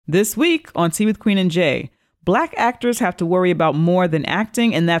This week on Tea with Queen and Jay, Black actors have to worry about more than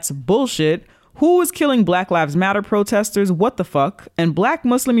acting, and that's bullshit. Who is killing Black Lives Matter protesters? What the fuck? And Black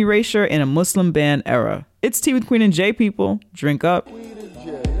Muslim erasure in a Muslim ban era. It's Tea with Queen and Jay, people. Drink up. Tea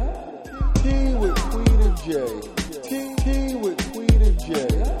with Queen and Jay. Tea with Queen and Jay.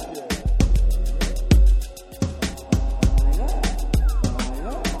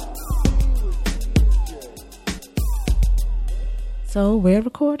 So we're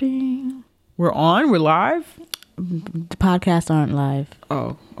recording. We're on? We're live? The podcasts aren't live.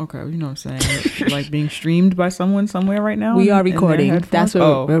 Oh, okay. You know what I'm saying? Like being streamed by someone somewhere right now? We are recording. That's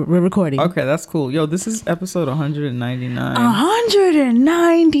what we're recording. Okay, that's cool. Yo, this is episode 199.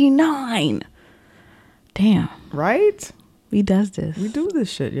 199. Damn. Right? We does this. We do this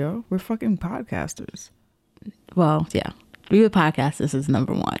shit, yo. We're fucking podcasters. Well, yeah. We were podcasters is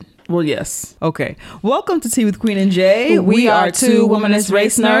number one. Well, yes. Okay. Welcome to Tea with Queen and Jay. We are two womanist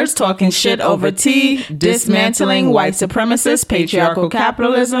race nerds talking shit over tea, dismantling white supremacist patriarchal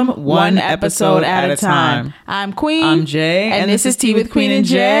capitalism, one episode at a time. I'm Queen. I'm Jay. And this is Tea with Queen and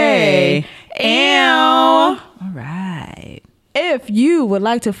Jay. Ew. All right. If you would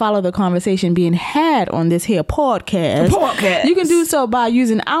like to follow the conversation being had on this here podcast, you can do so by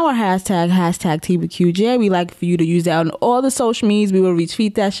using our hashtag Tea with QJ. We like for you to use that on all the social medias. We will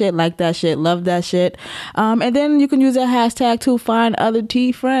retweet that shit, like that shit, love that shit. And then you can use that hashtag to find other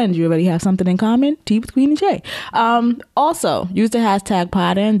tea friends. You already have something in common. Tea with Queen and Jay. Also, use the hashtag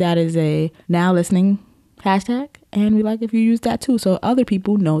PodN. That is a now listening hashtag. And we like if you use that too, so other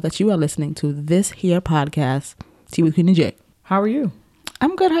people know that you are listening to this here podcast, Tea with Queen and Jay. How are you?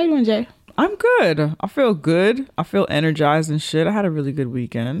 I'm good. How you doing, Jay? I'm good. I feel good. I feel energized and shit. I had a really good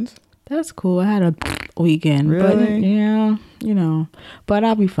weekend. That's cool. I had a weekend. Really? But, yeah, you know. But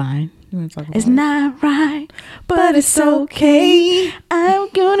I'll be fine. You want to talk about It's not right, but it's okay. I'm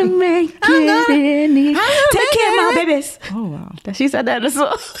gonna make it any. Take care of my babies. Oh, wow. She said that in the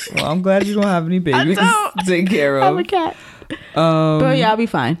song. Well, I'm glad you don't have any babies to take care of. I'm a cat. But yeah, I'll be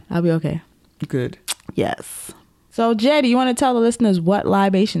fine. I'll be okay. Good. Yes. So, Jay, do you want to tell the listeners what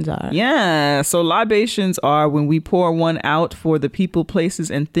libations are? Yeah. So libations are when we pour one out for the people, places,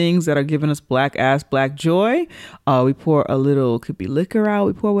 and things that are giving us black ass, black joy. We pour a little, could be liquor out.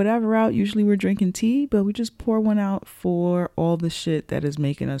 We pour whatever out. Usually we're drinking tea, but we just pour one out for all the shit that is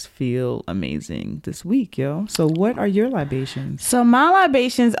making us feel amazing this week, yo. So what are your libations? So my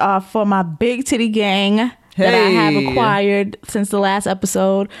libations are for my big titty gang that I have acquired since the last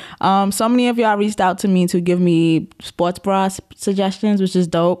episode. So many of y'all reached out to me to give me sports bra suggestions, which is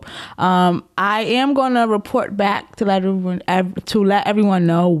dope. I am going to report back to let everyone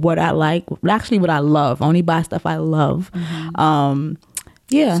know what I like. Actually, what I love. Only buy stuff I love. Mm-hmm.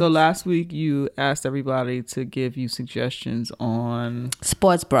 Yeah. So last week you asked everybody to give you suggestions on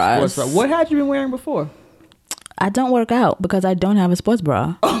sports bras. What had you been wearing before? I don't work out because I don't have a sports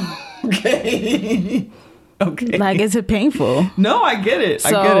bra. Okay. Okay. Like, is it painful? No, I get it.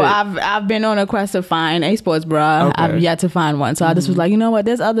 So I've been on a quest to find a sports bra. Okay. I've yet to find one. So I just was like, you know what?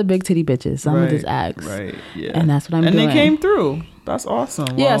 There's other big titty bitches. So I'm gonna just ask. Right. Yeah. And that's what I'm doing. And they came through. That's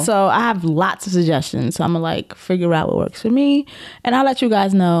awesome. Yeah. So I have lots of suggestions. So I'm gonna like figure out what works for me, and I'll let you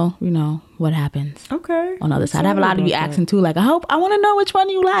guys know. You know what happens. Okay. On the other side, I have a lot of you asking too. Like, I want to know which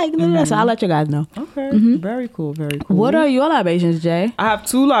one you like. Mm-hmm. So I'll let you guys know. Okay. Mm-hmm. Very cool. Very cool. What are your libations, Jay? I have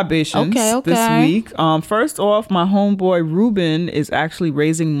 2 libations this week. First off, my homeboy Ruben is actually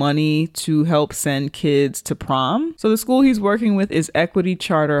raising money to help send kids to prom. So the school he's working with is Equity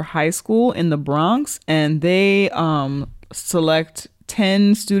Charter High School in the Bronx, and they select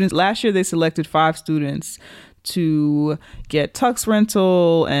 10 students. Last year they selected 5 students to get tux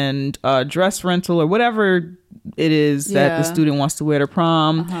rental and dress rental or whatever it is that the student wants to wear to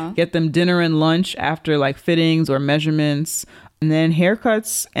prom. Get them dinner and lunch after like fittings or measurements, and then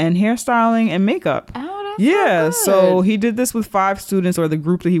haircuts and hairstyling and makeup. So he did this with 5 students, or the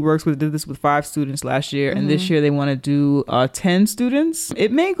group that he works with did this with 5 students last year, and this year they want to do 10 students.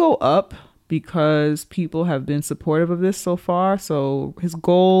 It may go up because people have been supportive of this so far. So his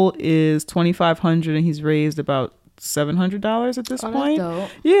goal is $2,500 and he's raised about $700 at this point. That's dope.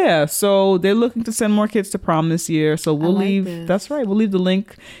 Yeah, so they're looking to send more kids to prom this year. So we'll leave the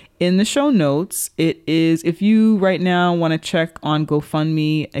link in the show notes. It is, if you right now want to check on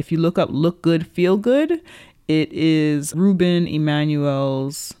GoFundMe, if you look up Look Good Feel Good, it is Ruben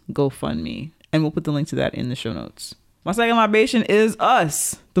Emanuel's GoFundMe, and we'll put the link to that in the show notes. My second libation is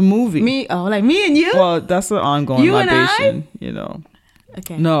Us, the movie. Me? Oh, like me and you? Well, that's an ongoing you libation, and I? you know.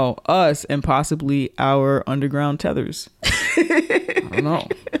 Okay. No, us and possibly our underground tethers. I don't know.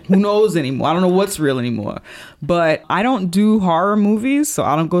 Who knows anymore? I don't know what's real anymore. But I don't do horror movies, so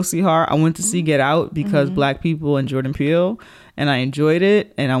I don't go see horror. I went to see Get Out because Black people and Jordan Peele, and I enjoyed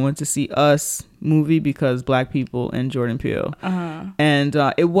it. And I went to see Us movie because Black people and Jordan Peele. And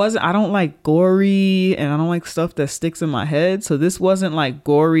it wasn't, I don't like gory, and I don't like stuff that sticks in my head. So this wasn't like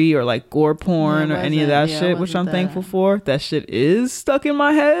gory or like gore porn or any of that shit, which I'm thankful for. That shit is stuck in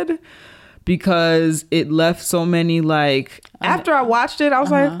my head. Because it left so many, like, after I watched it, I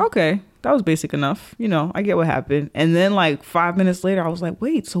was like, okay, that was basic enough. You know, I get what happened. And then, like, 5 minutes later, I was like,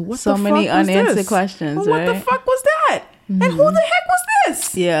 wait, so what the fuck was this? So many unanswered questions, right? What the fuck was that? And who the heck was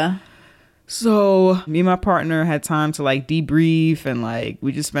this? Yeah. So me and my partner had time to, like, debrief, and, like,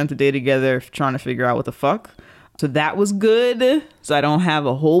 we just spent the day together trying to figure out what the fuck. So that was good. So I don't have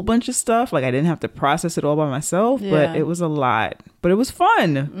a whole bunch of stuff. Like, I didn't have to process it all by myself, but it was a lot. But it was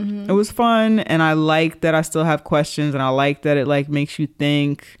fun. It was fun. And I like that I still have questions, and I like that it like makes you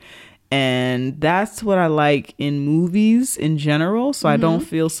think. And that's what I like in movies in general. So I don't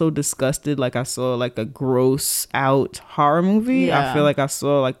feel so disgusted like I saw like a gross out horror movie. I feel like I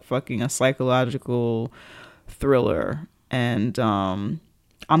saw like fucking a psychological thriller. And I'm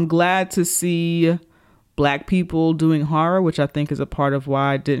glad to see Black people doing horror, which I think is a part of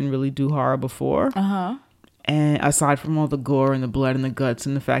why I didn't really do horror before. And aside from all the gore and the blood and the guts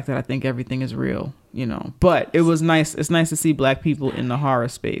and the fact that I think everything is real, you know. But it was nice. It's nice to see Black people in the horror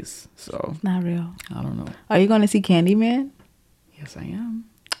space. So it's not real. I don't know. Are you going to see Candyman? Yes, I am.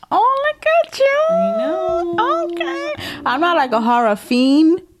 Oh, look at you. I know. Okay. I'm not like a horror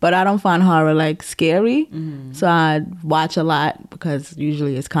fiend, but I don't find horror like scary. So I watch a lot because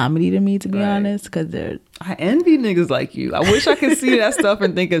usually it's comedy to me, to be honest. Because I envy niggas like you. I wish I could see that stuff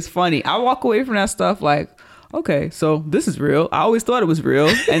and think it's funny. I walk away from that stuff like, okay, so this is real. I always thought it was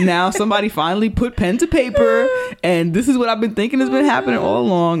real. And now somebody finally put pen to paper, and this is what I've been thinking has been happening all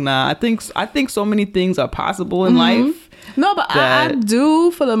along. Nah, I think so many things are possible in life. No, but I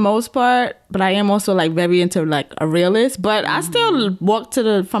do for the most part, but I am also like very into like a realist. But I still walk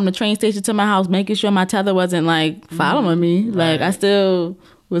from the train station to my house, making sure my tether wasn't like following me. Like I still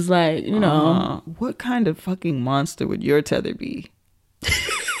was like, you know. What kind of fucking monster would your tether be?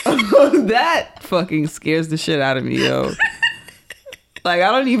 That fucking scares the shit out of me, yo. Like,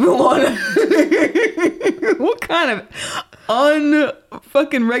 I don't even want to. What kind of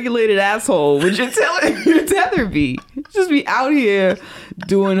unfucking regulated asshole would your tether be? Just be out here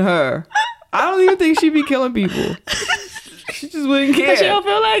doing her. I don't even think she'd be killing people. She just wouldn't care. She don't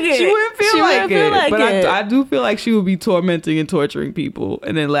feel like it. She wouldn't feel like it. But I do feel like she would be tormenting and torturing people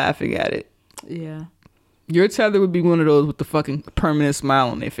and then laughing at it. Yeah. Your tether would be one of those with the fucking permanent smile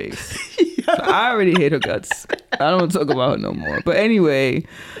on their face. So I already hate her guts. I don't want to talk about her no more. But anyway,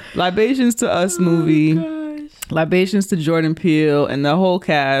 Libations to Us movie. Libations to Jordan Peele and the whole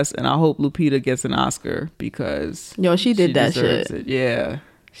cast. And I hope Lupita gets an Oscar because she did that shit. It. Yeah.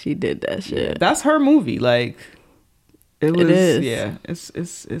 She did that shit. Yeah. That's her movie. Like, it is. Yeah.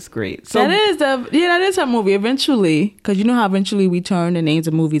 It's great. So that is her movie. Eventually, because you know how eventually we turn the names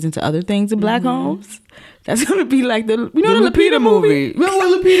of movies into other things in Black homes? That's going to be like the Lupita movie. Remember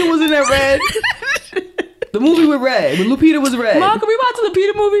when Lupita was in that Red? The movie with Red. When Lupita was Red. Mom, can we watch the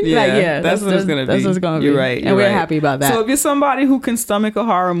Lupita movie? Yeah, that's what it's going to be. That's what it's going to be. You're right. And we're happy about that. So if you're somebody who can stomach a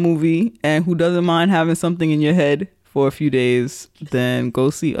horror movie and who doesn't mind having something in your head for a few days, then go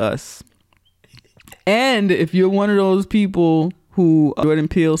see Us. And if you're one of those people who Jordan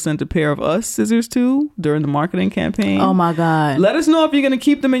Peele sent a pair of Us scissors to during the marketing campaign. Oh my God. Let us know if you're going to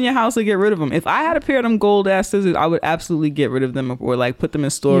keep them in your house or get rid of them. If I had a pair of them gold ass scissors, I would absolutely get rid of them or like put them in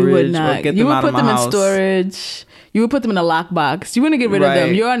storage or get them out of my house. You would put them in storage. You would put them in a lockbox. You wouldn't get rid of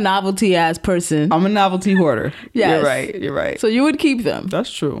them. You're a novelty ass person. I'm a novelty hoarder. Yes. You're right. So you would keep them.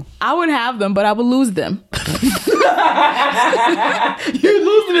 That's true. I would have them, but I would lose them. You'd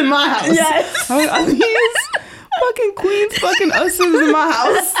lose them in my house. Yes. Fucking Queens fucking Us scissors in my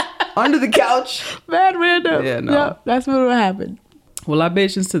house under the couch. Bad random. Yeah, no. Yep, that's what would happen. Well,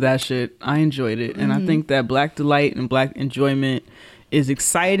 libations to that shit. I enjoyed it. And I think that Black delight and Black enjoyment is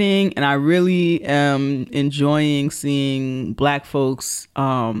exciting. And I really am enjoying seeing Black folks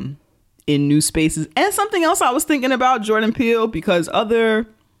in new spaces. And something else I was thinking about Jordan Peele, because there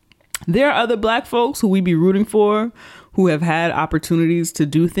are other Black folks who we be rooting for who have had opportunities to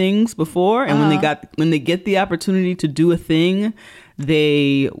do things before, and when they get the opportunity to do a thing,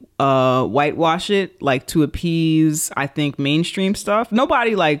 they whitewash it like to appease, I think, mainstream stuff.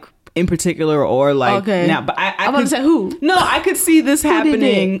 Nobody like in particular or like now, but I'm about to say who? No, I could see this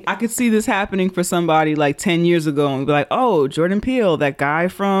happening. I could see this happening for somebody like 10 years ago and be like, oh, Jordan Peele, that guy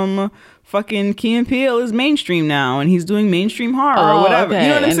from fucking Key and Peele is mainstream now and he's doing mainstream horror or whatever. Okay. You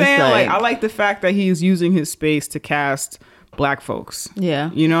know what I'm And saying? it's Like, I like the fact that he's using his space to cast black folks.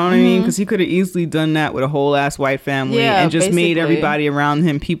 Yeah. You know what I mean? Because he could have easily done that with a whole ass white family and just made everybody around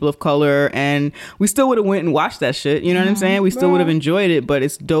him people of color, and we still would have went and watched that shit. You know what I'm saying? We still would have enjoyed it, but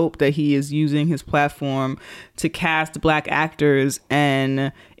it's dope that he is using his platform to cast black actors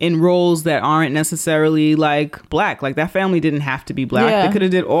and in roles that aren't necessarily like black. Like, that family didn't have to be black. They could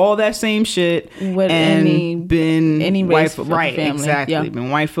have did all that same shit with and been any race white, right? Exactly,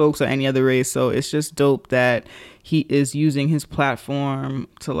 been white folks or any other race. So it's just dope that he is using his platform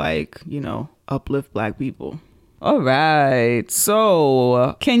to, like, you know, uplift black people. All right.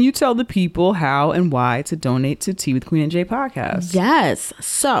 So can you tell the people how and why to donate to Tea with Queen and Jay podcast? Yes.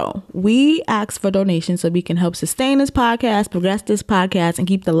 So we ask for donations so we can help sustain this podcast, progress this podcast, and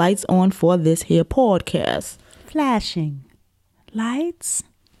keep the lights on for this here podcast. Flashing lights.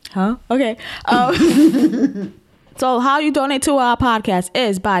 Huh? Okay. So how you donate to our podcast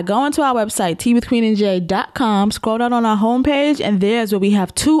is by going to our website, teawithqueenandj.com. Scroll down on our homepage, and there's where we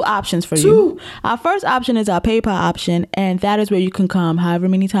have two options for you. Our first option is our PayPal option, and that is where you can come however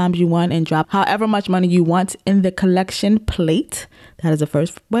many times you want and drop however much money you want in the collection plate. That is the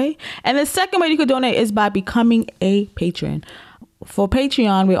first way. And the second way you could donate is by becoming a patron. For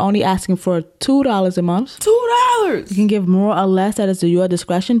Patreon, we're only asking for $2 a month. $2. You can give more or less. That is to your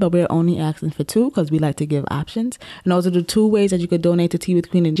discretion, but we're only asking for $2 because we like to give options. And those are the two ways that you could donate to Tea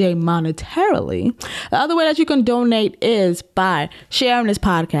with Queen and Jay monetarily. The other way that you can donate is by sharing this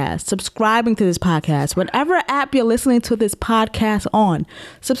podcast, subscribing to this podcast. Whatever app you're listening to this podcast on,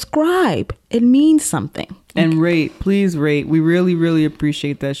 subscribe. It means something. And rate. Please rate. We really, really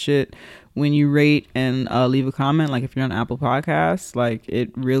appreciate that shit. When you rate and leave a comment, like if you're on Apple Podcasts, like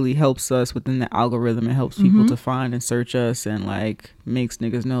it really helps us within the algorithm. It helps people to find and search us, and like makes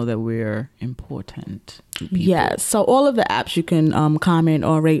niggas know that we're important to people. Yes. So all of the apps you can comment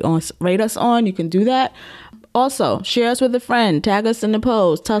or rate us on, you can do that. Also, share us with a friend, tag us in the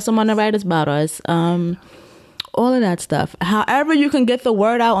post, tell someone to write us about us. All of that stuff. However you can get the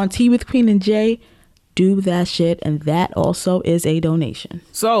word out on Tea with Queen and Jay, do that shit, and that also is a donation.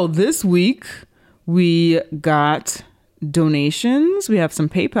 So this week we got donations. We have some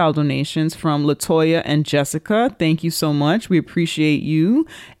PayPal donations from Latoya and Jessica. Thank you so much. We appreciate you.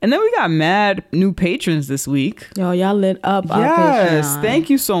 And then we got mad new patrons this week. Yo, y'all lit up our Yes, Patreon. Thank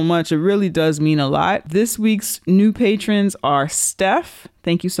you so much. It really does mean a lot. This week's new patrons are Steph.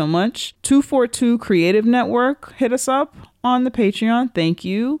 Thank you so much. 242 Creative Network hit us up on the Patreon. Thank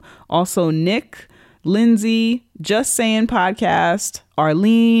you. Also Nick, Lindsay, Just Saying Podcast,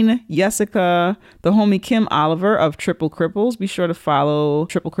 Arlene, Jessica, the homie Kim Oliver of Triple Cripples. Be sure to follow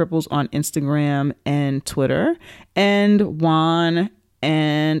Triple Cripples on Instagram and Twitter. And Juan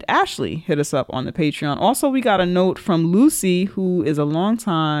and Ashley hit us up on the Patreon. Also, we got a note from Lucy, who is a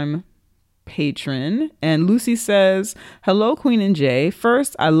longtime patron, and Lucy says, hello Queen and Jay.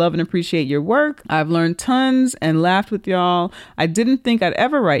 First, I love and appreciate your work. I've learned tons and laughed with y'all. I didn't think I'd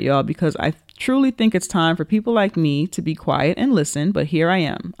ever write y'all because I truly think it's time for people like me to be quiet and listen, but here I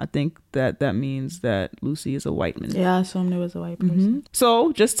am. I think that means that Lucy is a white man. Yeah, I assumed it was a white person.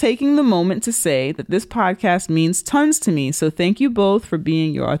 So just taking the moment to say that this podcast means tons to me. So thank you both for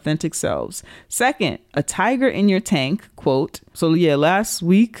being your authentic selves. Second, a tiger in your tank, quote. So yeah, last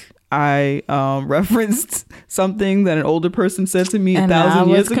week I referenced something that an older person said to me 1,000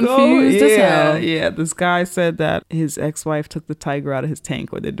 years ago. Yeah. This guy said that his ex-wife took the tiger out of his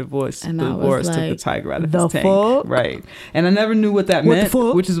tank, or they divorced. And Divorce like, took the tiger out of the his tank. fuck? Right. And I never knew what that meant,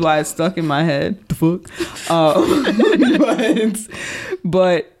 which is why it stuck in my head. The fuck?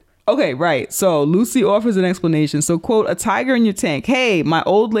 But okay, right. So Lucy offers an explanation. So, quote, a tiger in your tank. Hey, my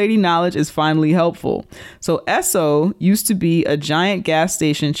old lady knowledge is finally helpful. So Esso used to be a giant gas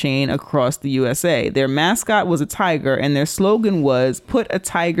station chain across the USA. Their mascot was a tiger, and their slogan was, put a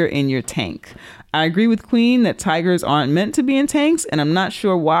tiger in your tank. I agree with Queen that tigers aren't meant to be in tanks, and I'm not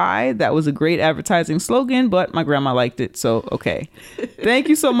sure why that was a great advertising slogan, but my grandma liked it, so okay. Thank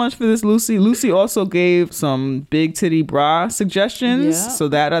you so much for this, Lucy. Lucy also gave some big titty bra suggestions, so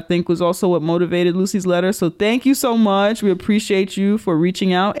that I think was also what motivated Lucy's letter. So thank you so much. We appreciate you for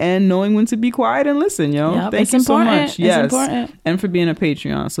reaching out and knowing when to be quiet and listen, yo. Yep, thank you so much. Yes, it's important. And for being a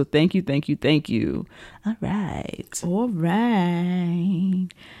Patreon. So thank you. All right.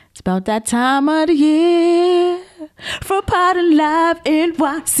 It's about that time of the year for Potting Live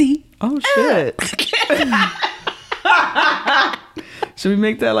NYC. Oh, shit. Should we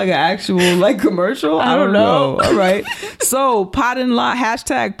make that like an actual like commercial? I don't know. All right. So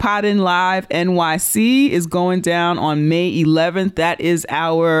hashtag PodInLive NYC is going down on May 11th. That is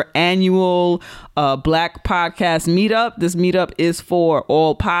our annual Black podcast meetup. This meetup is for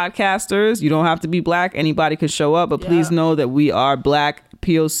all podcasters. You don't have to be Black. Anybody can show up, but please know that we are Black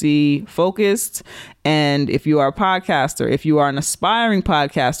POC focused. And if you are a podcaster, if you are an aspiring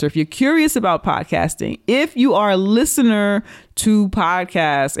podcaster, if you're curious about podcasting, if you are a listener to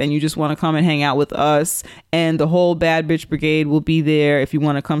podcasts and you just want to come and hang out with us, and the whole Bad Bitch Brigade will be there if you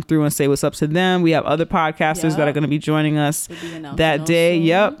want to come through and say what's up to them. We have other podcasters that are going to be joining us that day.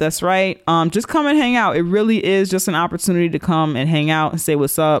 Yep, that's right. Just come and hang out. It really is just an opportunity to come and hang out and say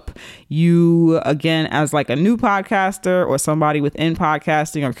what's up. You, again, as like a new podcaster or somebody within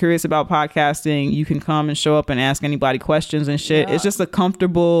podcasting or curious about podcasting, you can come and show up and ask anybody questions and shit. It's just a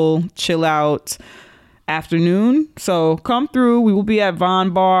comfortable, chill out afternoon. So come through. We will be at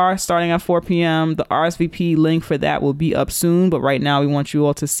Von Bar starting at 4 p.m. The RSVP link for that will be up soon, but right now we want you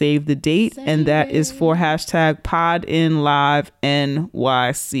all to save the date, and that is for hashtag PodInLive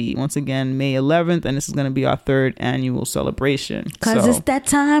NYC. Once again, May 11th, and this is going to be our 3rd annual celebration. Because it's that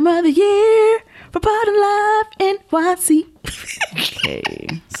time of the year for PodInLive NYC.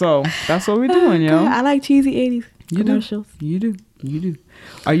 Okay, so that's what we're doing, yo. I like cheesy 80s commercials. You do.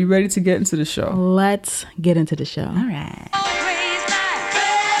 Are you ready to get into the show? Let's get into the show. All right.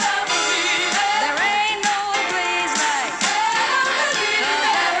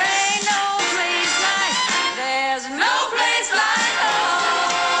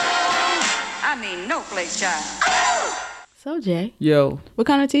 So Jay, yo, what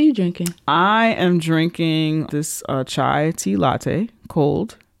kind of tea you drinking? I am drinking this chai tea latte,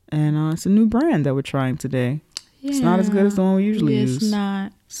 cold, and it's a new brand that we're trying today. It's not as good as the one we usually use. It's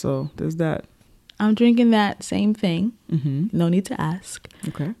not. So there's that. I'm drinking that same thing. Mm-hmm. No need to ask.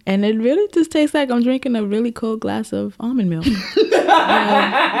 Okay. And it really just tastes like I'm drinking a really cold glass of almond milk.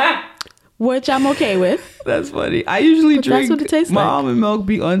 Which I'm okay with. That's funny. I usually drink that's what it tastes my like. almond milk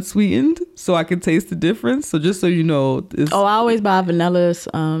be unsweetened so I can taste the difference. So just so you know. I always buy vanilla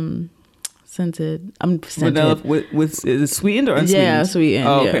scented. Vanilla with is it sweetened or unsweetened? Yeah, sweetened.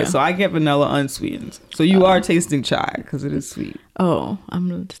 Oh, okay, so I get vanilla unsweetened. So you are tasting chai because it is sweet. Oh, I'm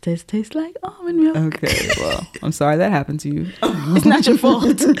going to taste like almond milk. Okay, well, I'm sorry that happened to you. It's not your fault.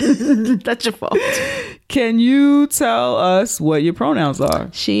 That's your fault. Can you tell us what your pronouns are?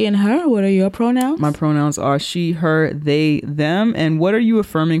 She and her. What are your pronouns? My pronouns are she, her, they, them. And what are you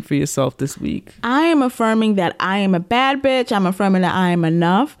affirming for yourself this week? I am affirming that I am a bad bitch. I'm affirming that I am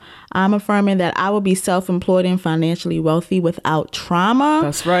enough. I'm affirming that I will be self-employed and financially wealthy without trauma.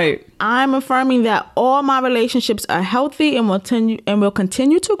 That's right. I'm affirming that all my relationships are healthy and will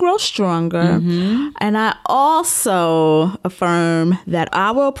continue to grow stronger. Mm-hmm. And I also affirm that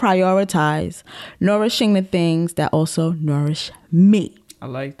I will prioritize nourishing the things that also nourish me. I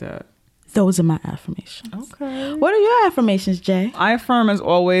like that. Those are my affirmations. Okay. What are your affirmations, Jay? I affirm, as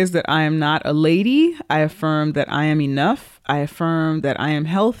always, that I am not a lady. I affirm that I am enough. I affirm that I am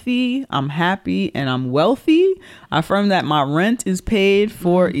healthy, I'm happy, and I'm wealthy. I affirm that my rent is paid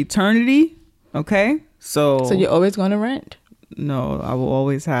for eternity. Okay? So you're always going to rent? No, I will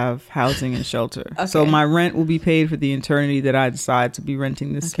always have housing and shelter. Okay. So my rent will be paid for the eternity that I decide to be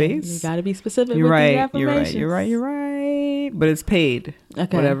renting this space. You got to be specific You're with right, these affirmations. You're right. But it's paid.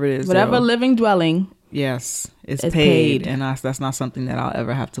 Okay. Whatever it is. Whatever living dwelling. Yes, it's paid. And that's not something that I'll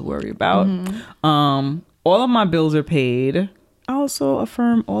ever have to worry about. Mm-hmm. All of my bills are paid. I also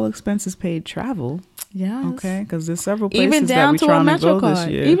affirm all expenses paid travel. Yes. Okay, because there's several places that we're trying to go this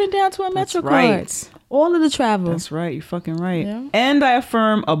year. Even down to a Metro card. Right. All of the travel. That's right. You're fucking right. Yeah. And I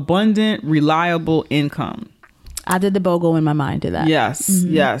affirm abundant, reliable income. I did the BOGO in my mind to that. Yes.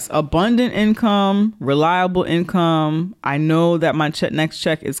 Mm-hmm. Yes. Abundant income, reliable income. I know that my next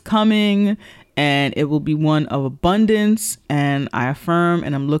check is coming. And it will be one of abundance. And I affirm,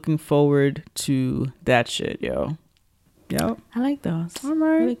 and I'm looking forward to that shit, yo. Yep. I like those. All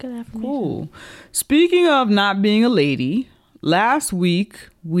right. Really good affirmation. Cool. Speaking of not being a lady, last week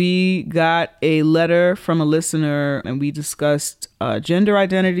we got a letter from a listener and we discussed gender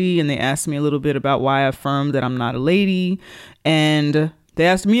identity, and they asked me a little bit about why I affirmed that I'm not a lady. And they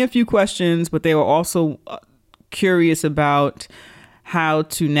asked me a few questions, but they were also curious about how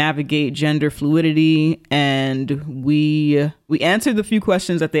to navigate gender fluidity, and we answered the few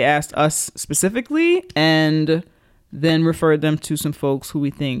questions that they asked us specifically, and then referred them to some folks who we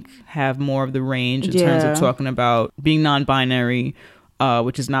think have more of the range in terms of talking about being non-binary,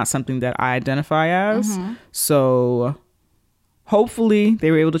 which is not something that I identify as. Mm-hmm. So hopefully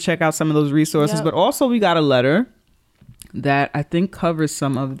they were able to check out some of those resources. Yep. But also we got a letter that I think covers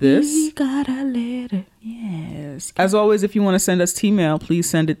some of this. We got a letter. Yes. As always, if you want to send us T-mail, please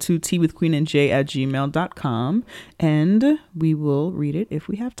send it to teawithqueenandj@gmail.com, and we will read it if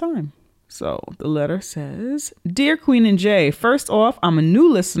we have time. So the letter says, Dear Queen and Jay, first off, I'm a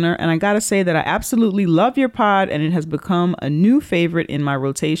new listener and I gotta say that I absolutely love your pod and it has become a new favorite in my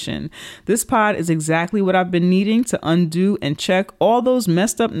rotation. This pod is exactly what I've been needing to undo and check all those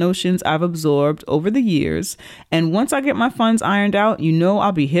messed up notions I've absorbed over the years. And once I get my funds ironed out, you know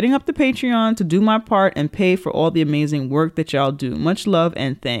I'll be hitting up the Patreon to do my part and pay for all the amazing work that y'all do. Much love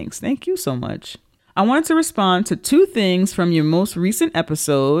and thanks. Thank you so much. I wanted to respond to 2 things from your most recent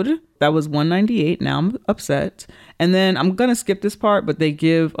episode. That was 198. Now I'm upset. And then I'm going to skip this part, but they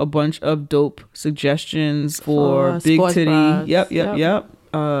give a bunch of dope suggestions for big titty. Bras. Yep.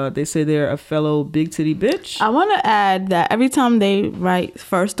 They say they're a fellow big titty bitch. I want to add that every time they write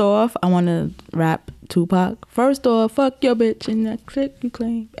first off, I want to rap Tupac. First off, fuck your bitch and that shit you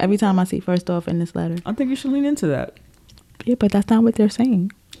claim. Every time I see first off in this letter. I think you should lean into that. Yeah, but that's not what they're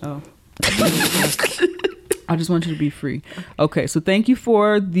saying. Oh. I just want you to be free. Okay, so thank you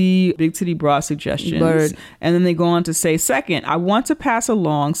for the big titty bra suggestions. Bird. And then they go on to say, second, I want to pass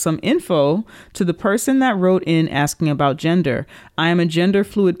along some info to the person that wrote in asking about gender. I am a gender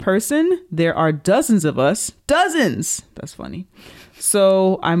fluid person. There are dozens of us. Dozens! That's funny.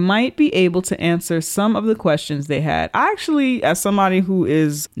 So I might be able to answer some of the questions they had. I actually, as somebody who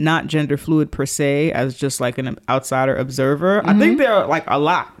is not gender fluid per se, as just like an outsider observer, I think there are like a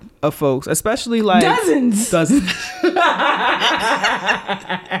lot of folks, especially like Dozens.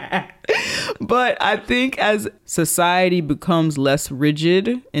 But I think as society becomes less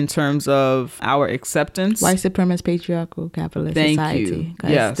rigid in terms of our acceptance, White supremacist patriarchal capitalist Thank society. you.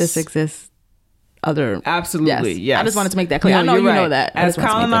 'Cause Yes. this exists. Absolutely, yes. I just wanted to make that clear. I know you know that. As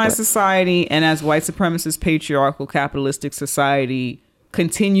colonized society and as white supremacist patriarchal capitalistic society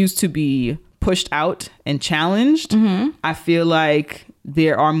continues to be pushed out and challenged, I feel like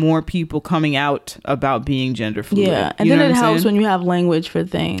there are more people coming out about being gender fluid. Yeah, and then it helps when you have language for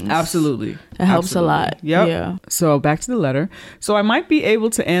things. Absolutely. It helps a lot. Yep. Yeah. So back to the letter. So I might be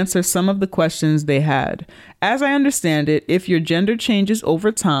able to answer some of the questions they had. As I understand it, if your gender changes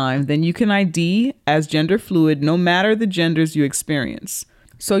over time, then you can ID as gender fluid no matter the genders you experience.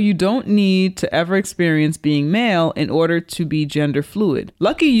 So you don't need to ever experience being male in order to be gender fluid.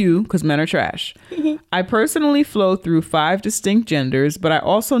 Lucky you, because men are trash. I personally flow through 5 distinct genders, but I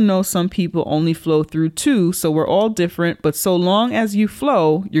also know some people only flow through 2, so we're all different, but so long as you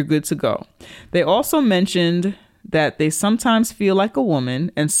flow, you're good to go. They also mentioned that they sometimes feel like a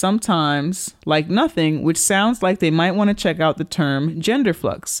woman and sometimes like nothing, which sounds like they might want to check out the term gender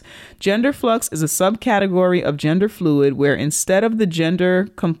flux. Gender flux is a subcategory of gender fluid where instead of the gender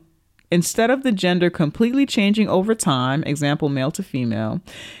completely changing over time, example male to female,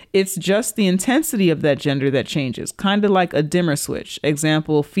 it's just the intensity of that gender that changes, kind of like a dimmer switch,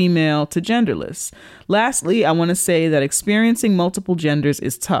 example female to genderless. Lastly, I want to say that experiencing multiple genders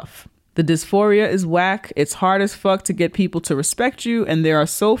is tough. The dysphoria is whack. It's hard as fuck to get people to respect you, and there are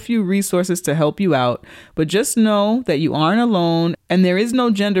so few resources to help you out. But just know that you aren't alone, and there is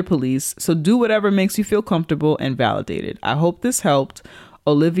no gender police, so do whatever makes you feel comfortable and validated. I hope this helped.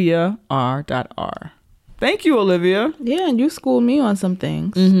 Olivia R.R. Thank you, Olivia. Yeah, and you schooled me on some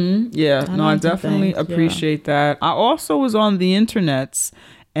things. Yeah, I definitely appreciate that. I also was on the internets,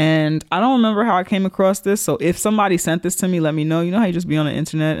 and I don't remember how I came across this. So if somebody sent this to me, let me know. You know how you just be on the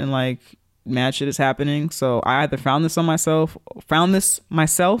internet and like mad shit is happening. So I either found this myself,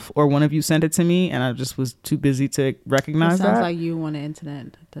 or one of you sent it to me, and I just was too busy to recognize that. Sounds like you on the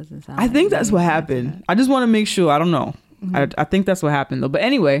internet. That doesn't sound. I think that's what happened. I just want to make sure. I don't know. I think that's what happened though. But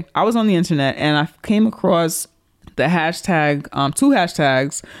anyway, I was on the internet and I came across the hashtag, 2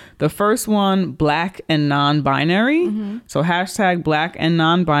 hashtags. The first one, black and non-binary. So hashtag black and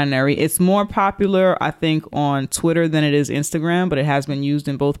non-binary. It's more popular, I think, on Twitter than it is Instagram, but it has been used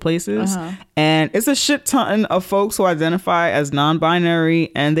in both places. And it's a shit ton of folks who identify as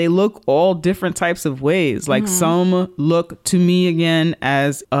non-binary, and they look all different types of ways. Like some look to me again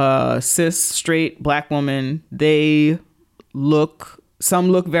as a cis straight black woman. Some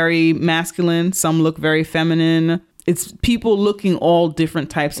look very masculine, some look very feminine. It's people looking all different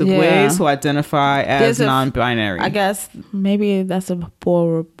types of ways who identify as non-binary. I guess maybe that's a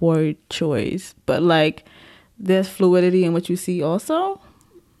poor word choice, but like there's fluidity in what you see also.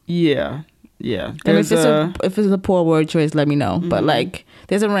 Yeah. Yeah. And if it's a poor word choice, let me know. But like,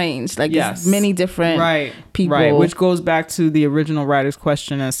 there's a range. Like, there's many different people. Right. Which goes back to the original writer's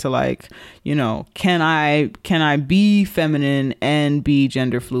question as to like, you know, can I be feminine and be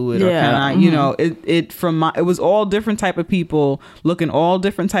gender fluid? Or can I, you know, it was all different type of people looking all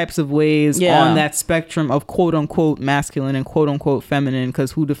different types of ways on that spectrum of quote unquote masculine and quote unquote feminine,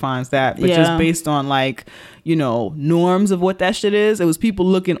 because who defines that? But just based on like, you know, norms of what that shit is, it was people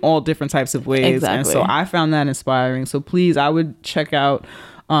looking all different types of ways. Exactly. And so I found that inspiring. So please, I would check out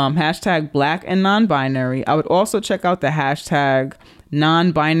hashtag Black and non-binary. I would also check out the hashtag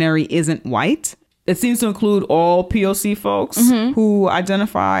non-binary isn't white. It seems to include all POC folks who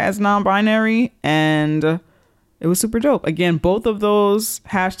identify as non-binary, and it was super dope. Again, both of those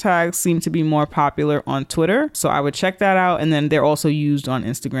hashtags seem to be more popular on Twitter, so I would check that out. And then they're also used on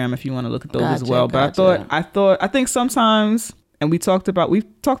Instagram if you want to look at those as well. But I think sometimes, and we've talked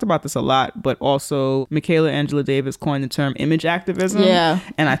about this a lot, but also Michaela Angela Davis coined the term image activism. Yeah.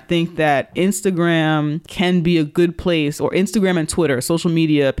 And I think that Instagram can be a good place, or Instagram and Twitter, social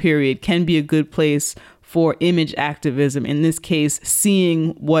media period, can be a good place for image activism. In this case, seeing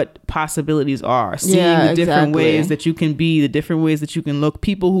what possibilities are, seeing the different ways that you can be, the different ways that you can look,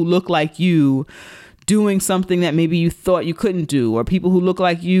 people who look like you doing something that maybe you thought you couldn't do, or people who look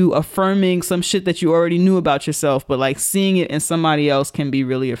like you affirming some shit that you already knew about yourself, but like seeing it in somebody else can be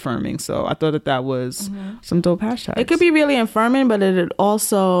really affirming. So I thought that was some dope hashtags. It could be really affirming, but it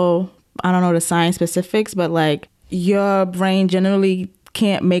also, I don't know the science specifics, but like your brain generally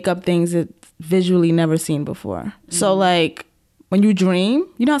can't make up things that visually never seen before. So like when you dream,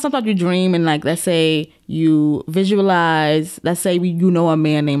 you know how sometimes you dream and like, let's say you visualize, let's say you know a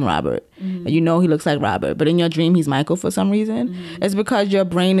man named Robert, and you know he looks like Robert, but in your dream he's Michael for some reason. It's because your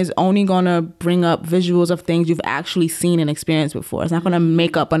brain is only gonna bring up visuals of things you've actually seen and experienced before. It's not gonna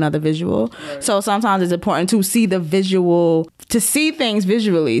make up another visual. Right. So sometimes it's important to see the visual, to see things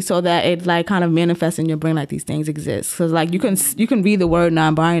visually, so that it like kind of manifests in your brain like these things exist. Because like you can read the word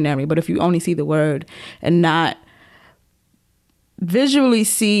non-binary, but if you only see the word and not visually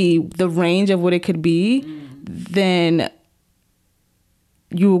see the range of what it could be, then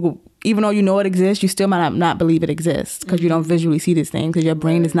you, even though you know it exists, you still might not believe it exists because you don't visually see these things, because your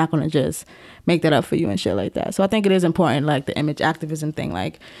brain is not going to just make that up for you and shit like that. So I think it is important, like the image activism thing,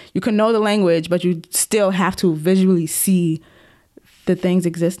 like you can know the language, but you still have to visually see the things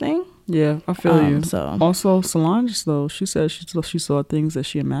existing. Yeah, I feel you. So also Solange, though, she said she saw things that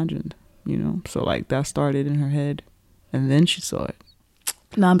she imagined, you know, so like that started in her head and then she saw it.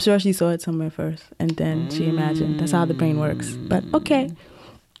 No, I'm sure she saw it somewhere first and then she imagined. That's how the brain works. But okay.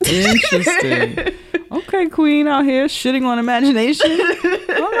 Interesting. Okay, queen out here shitting on imagination.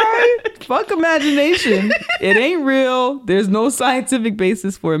 All right. Fuck imagination. It ain't real. There's no scientific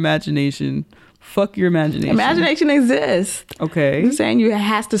basis for imagination. Fuck your imagination. Imagination exists. Okay. I'm saying it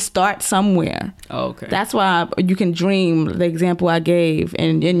has to start somewhere. Oh, okay. That's why you can dream, the example I gave,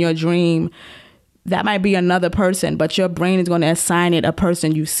 and in your dream, that might be another person, but your brain is going to assign it a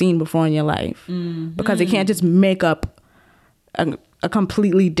person you've seen before in your life. Because it can't just make up a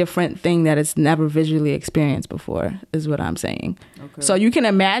completely different thing that it's never visually experienced before, is what I'm saying. Okay. So you can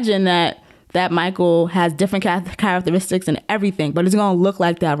imagine that Michael has different characteristics and everything, but it's going to look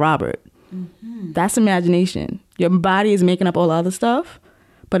like that Robert. That's imagination. Your body is making up all the other stuff,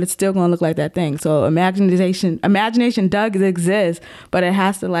 but it's still going to look like that thing. So imagination does exist, but it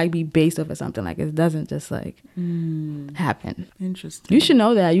has to like be based off of something. Like it doesn't just like happen. Interesting. You should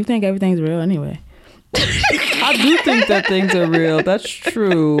know that. You think everything's real anyway. I do think that things are real. That's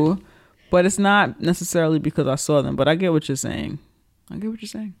true. But it's not necessarily because I saw them. But I get what you're saying.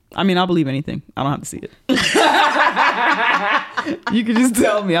 I mean, I'll believe anything. I don't have to see it. You can just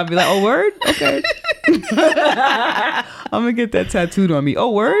tell me. I'll be like, oh, word? Okay. I'm going to get that tattooed on me.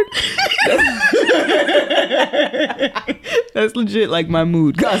 Oh, word? That's legit like my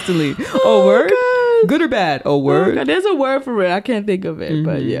mood constantly. Oh, word? God. Good or bad? Oh, word? Oh, there's a word for it. I can't think of it,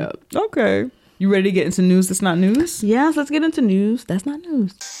 but yeah. Okay. You ready to get into news that's not news? Yes, let's get into news that's not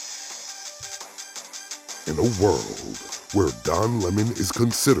news. In a world where Don Lemon is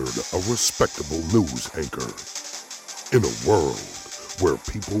considered a respectable news anchor. In a world where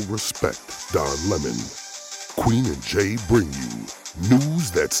people respect Don Lemon, Queen and Jay bring you news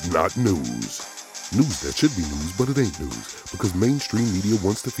that's not news. News that should be news, but it ain't news, because mainstream media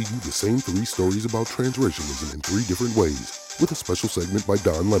wants to feed you the same 3 stories about transracialism in 3 different ways, with a special segment by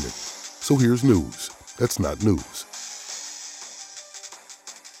Don Lemon. So here's news that's not news.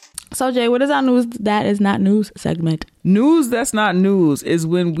 So Jay, what is our news that is not news segment? News that's not news is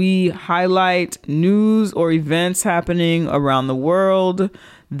when we highlight news or events happening around the world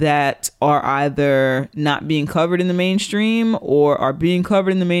that are either not being covered in the mainstream or are being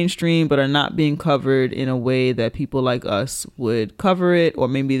covered in the mainstream but are not being covered in a way that people like us would cover it, or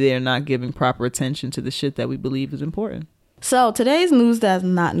maybe they're not giving proper attention to the shit that we believe is important. So today's news that's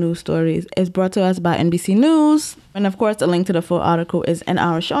not news stories is brought to us by NBC News. And of course, the link to the full article is in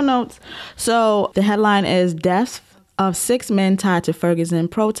our show notes. So the headline is Deaths of 6 men tied to Ferguson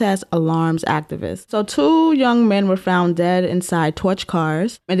protest alarms activists. So 2 young men were found dead inside torch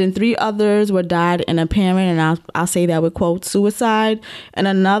cars, and then 3 others were died in apparent, and I'll say that with quote, suicide, and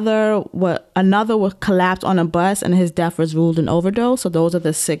another was collapsed on a bus, and his death was ruled an overdose. So those are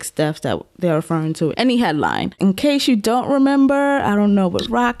the 6 deaths that they're referring to. Any headline. In case you don't remember, I don't know what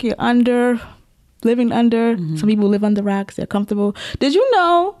rock you're living under. Mm-hmm. Some people live under rocks. They're comfortable. Did you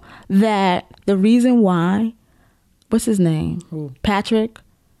know that the reason why, what's his name? Who? Patrick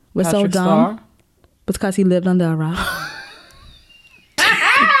was Patrick so dumb. Star? Because he lived under a rock.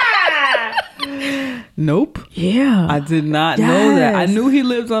 Nope. Yeah. I did not know that. I knew he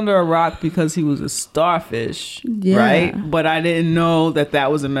lived under a rock because he was a starfish, right? But I didn't know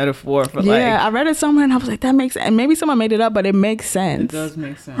that was a metaphor for I read it somewhere and I was like, that makes sense. And maybe someone made it up, but it makes sense. It does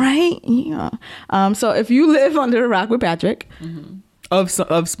make sense. Right? Yeah. So if you live under a rock with Patrick... Mm-hmm. Of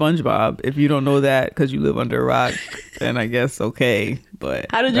SpongeBob, if you don't know that because you live under a rock, then I guess okay. But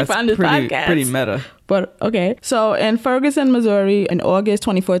how did you find this podcast? Pretty meta. But okay. So in Ferguson, Missouri, in August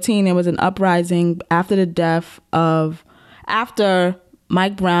 2014, there was an uprising after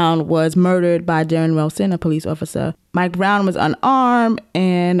Mike Brown was murdered by Darren Wilson, a police officer. Mike Brown was unarmed,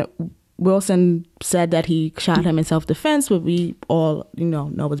 and Wilson said that he shot him in self-defense, but we all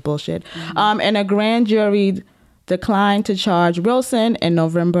know was bullshit. Mm-hmm. And a grand jury declined to charge Wilson in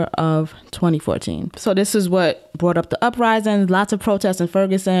November of 2014. So this is what brought up the uprising. Lots of protests in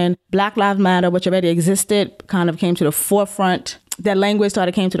Ferguson. Black Lives Matter, which already existed, kind of came to the forefront. That language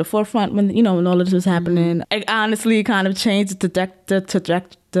came to the forefront when all of this was happening. It honestly kind of changed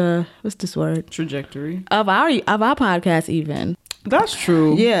the what's this word? Trajectory of our podcast even. That's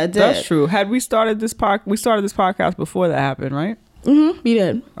true. Yeah, it did. That's true. Had we started this podcast before that happened, right? Mm-hmm. We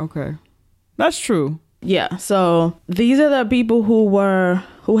did. Okay, that's true. Yeah, so these are the people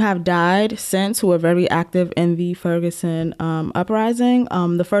who have died since, who were very active in the Ferguson uprising.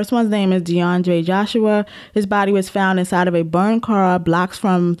 The first one's name is DeAndre Joshua. His body was found inside of a burned car blocks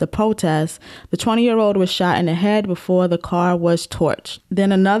from the protest. The 20-year-old was shot in the head before the car was torched.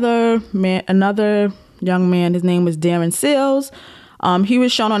 Then another young man, his name was Darren Seals. He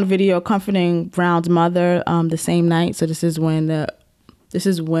was shown on video comforting Brown's mother the same night. So this is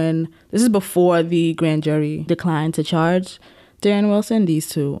before the grand jury declined to charge Darren Wilson. These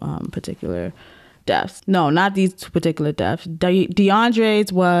 2 particular deaths. No, not these 2 particular deaths.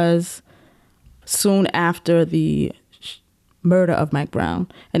 DeAndre's was soon after the murder of Mike Brown.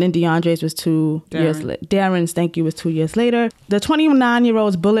 And then DeAndre's was 2 years later. Darren's, thank you, was 2 years later. The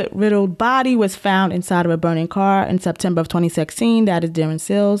 29-year-old's bullet-riddled body was found inside of a burning car in September of 2016. That is Darren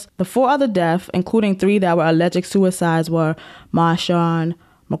Seals. The 4 other deaths, including 3 that were alleged suicides, were Marshawn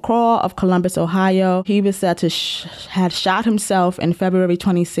McCraw of Columbus, Ohio. He was said to had shot himself in February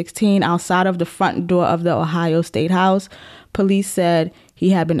 2016 outside of the front door of the Ohio State House. Police said he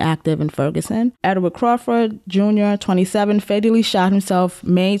had been active in Ferguson. Edward Crawford Jr., 27, fatally shot himself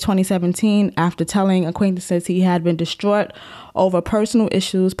May 2017 after telling acquaintances he had been distraught over personal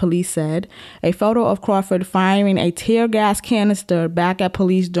issues, police said. A photo of Crawford firing a tear gas canister back at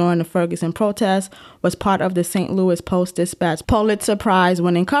police during the Ferguson protest was part of the St. Louis Post-Dispatch Pulitzer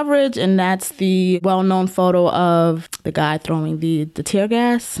Prize-winning coverage, and that's the well-known photo of the guy throwing the tear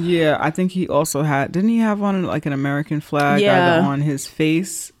gas. Yeah, I think he also didn't he have on like an American flag either on his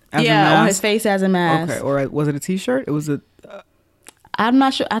face as a mask? On his face as a mask. Okay, or was it a t-shirt? It was I'm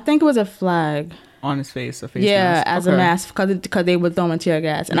not sure. I think it was a flag. On his face, a face mask. As a mask, because they were throwing tear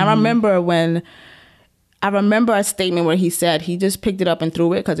gas. And I remember a statement where he said he just picked it up and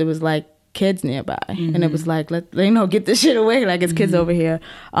threw it because it was like kids nearby. Mm-hmm. And it was like, get this shit away, like it's kids over here.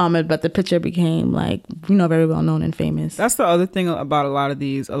 But the picture became like, very well known and famous. That's the other thing about a lot of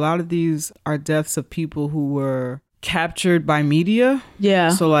these. A lot of these are deaths of people who were captured by media. Yeah.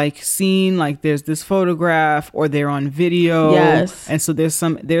 So like seen, like there's this photograph or they're on video. Yes. And so there's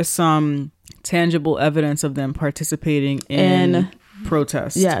some tangible evidence of them participating in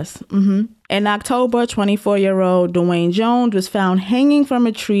protests. Yes. Mm-hmm. In October, 24-year-old Dwayne Jones was found hanging from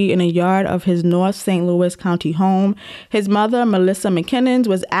a tree in a yard of his North St. Louis County home. His mother, Melissa McKinnon,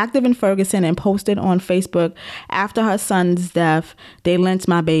 was active in Ferguson and posted on Facebook, after her son's death, "They lynched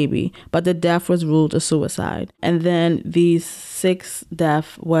my baby," but the death was ruled a suicide. And then the sixth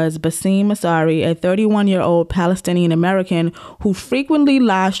death was Basim Masari, a 31-year-old Palestinian American who frequently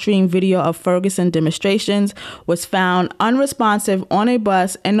live-streamed video of Ferguson demonstrations, was found unresponsive on a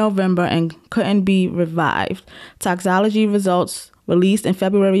bus in November and couldn't be revived. Toxicology results released in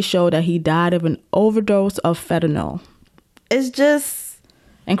February show that he died of an overdose of fentanyl. It's just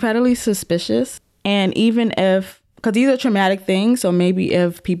incredibly suspicious. And even if, because these are traumatic things, so maybe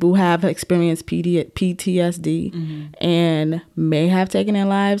if people have experienced PTSD and may have taken their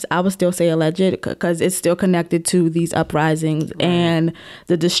lives, I would still say alleged, because it's still connected to these uprisings and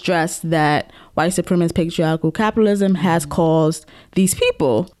the distress that white supremacist patriarchal capitalism has caused these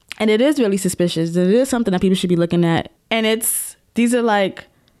people. And it is really suspicious. It is something that people should be looking at. And these are like,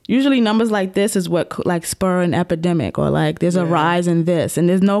 usually numbers like this is what like spur an epidemic, or like there's a rise in this, and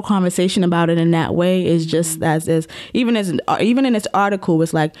there's no conversation about it in that way. It's just as is. Even in this article,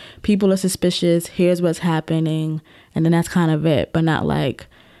 it's like people are suspicious. Here's what's happening, and then that's kind of it. But not like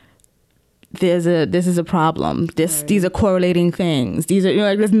this is a problem. These are correlating things. These are,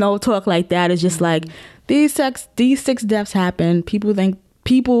 like, there's no talk like that. It's just like these six deaths happen.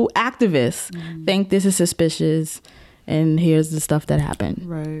 Activists think this is suspicious, and here's the stuff that happened.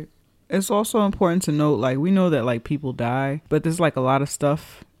 Right. It's also important to note, like, we know that like people die, but there's like a lot of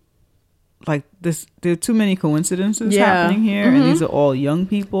stuff like this. There are too many coincidences happening here, and these are all young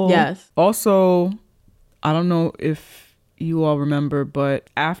people. Yes. Also, I don't know if you all remember, but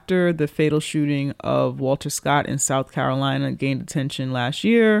after the fatal shooting of Walter Scott in South Carolina gained attention last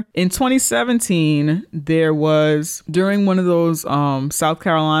year, in 2017, there was, during one of those South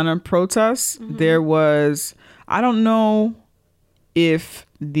Carolina protests, there was, I don't know if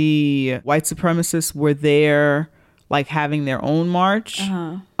the white supremacists were there like having their own march,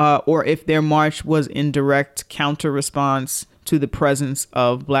 or if their march was in direct counter response to the presence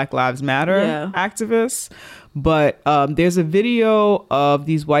of Black Lives Matter activists. But there's a video of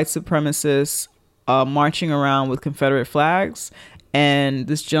these white supremacists marching around with Confederate flags, and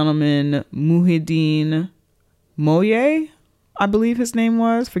this gentleman, Muhyiddin Moye, I believe his name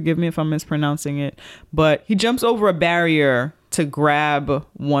was, forgive me if I'm mispronouncing it, but he jumps over a barrier to grab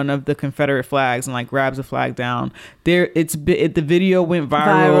one of the Confederate flags and like grabs the flag down. The video went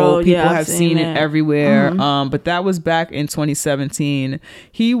viral. People have seen it everywhere. But that was back in 2017.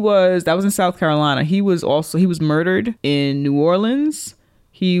 That was in South Carolina. He was murdered in New Orleans.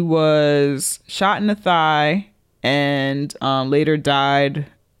 He was shot in the thigh and later died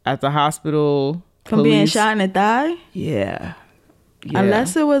at the hospital. From being shot in the thigh? Yeah.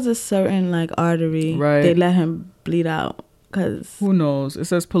 Unless it was a certain like artery, they let him bleed out. Cause who knows? It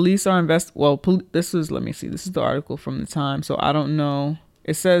says police are this is the article from the Time, so I don't know.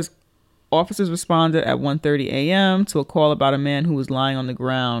 It says officers responded at 1:30 a.m. to a call about a man who was lying on the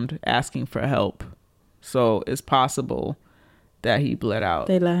ground asking for help. So it's possible that he bled out.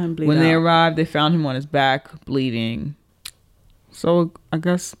 They let him bleed out. When they arrived, they found him on his back bleeding. So I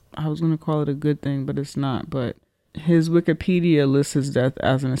guess I was going to call it a good thing, but it's not. But his Wikipedia lists his death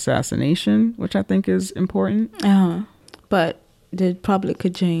as an assassination, which I think is important. But the public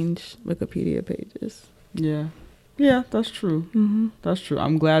could change Wikipedia pages. Yeah, that's true. That's true.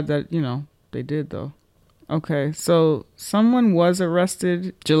 I'm glad that, they did, though. Okay, so someone was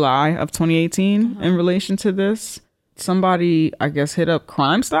arrested July of 2018 in relation to this. Somebody, I guess, hit up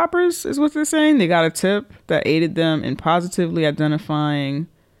Crime Stoppers is what they're saying. They got a tip that aided them in positively identifying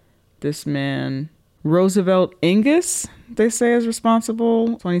this man, Roosevelt Angus, they say, is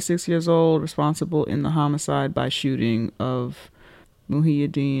responsible, 26 years old, responsible in the homicide by shooting of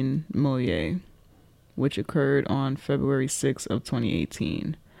Muhyiddin Moye, which occurred on February 6th of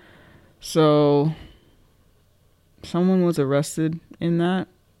 2018. So someone was arrested in that,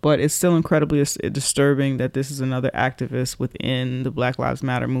 but it's still incredibly disturbing that this is another activist within the Black Lives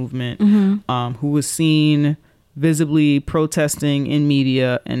Matter movement who was seen visibly protesting in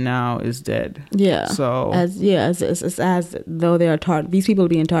media and now is dead. So as though they are these people are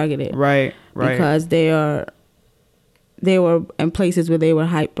being targeted, right, because they were in places where they were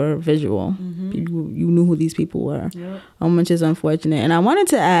hyper visual. You knew who these people were, which is unfortunate. And I wanted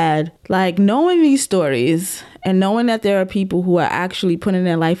to add, like, knowing these stories and knowing that there are people who are actually putting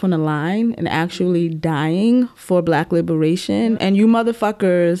their life on the line and actually dying for Black liberation, and you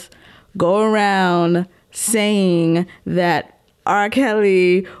motherfuckers go around saying that R.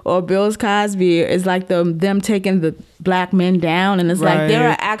 Kelly or Bill Cosby is like them taking the black men down, and it's like there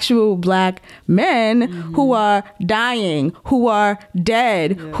are actual black men who are dying, who are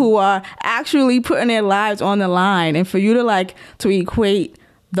dead, who are actually putting their lives on the line, and for you to equate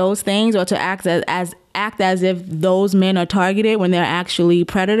those things or to act as if those men are targeted when they're actually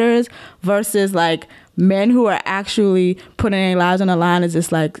predators versus like men who are actually putting their lives on the line is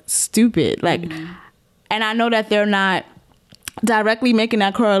just like stupid. Like, and I know that they're not directly making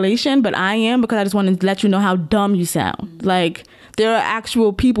that correlation, but I am, because I just want to let you know how dumb you sound. Like, there are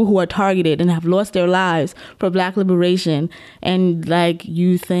actual people who are targeted and have lost their lives for black liberation, and like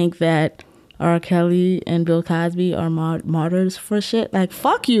you think that R. Kelly and Bill Cosby are martyrs for shit. Like,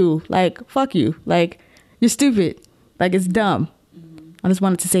 fuck you. Like, you're stupid. Like, it's dumb. I just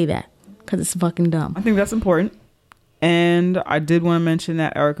wanted to say that because it's fucking dumb. I think that's important. And I did want to mention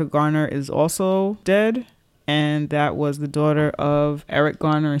that Erica Garner is also dead. And that was the daughter of Eric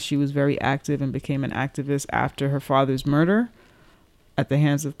Garner. And she was very active and became an activist after her father's murder at the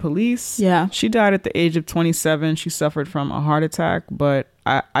hands of police. Yeah. She died at the age of 27. She suffered from a heart attack. But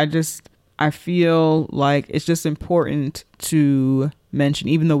I feel like it's just important to mention,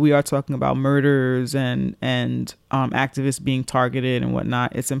 even though we are talking about murders and activists being targeted and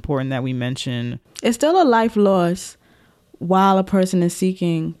whatnot, it's important that we mention it's still a life loss while a person is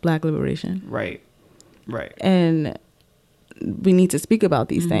seeking black liberation. Right. And we need to speak about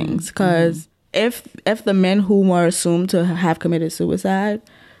these things, because if the men who were assumed to have committed suicide,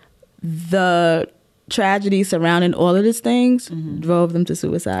 the tragedy surrounding all of these things drove them to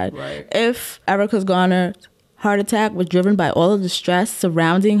suicide. Right. If Erica Garner's heart attack was driven by all of the stress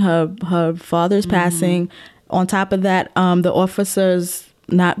surrounding her father's passing, on top of that, the officers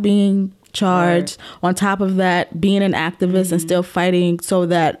not being charged, on top of that, being an activist and still fighting so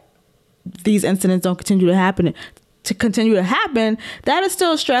that these incidents don't continue to happen, that is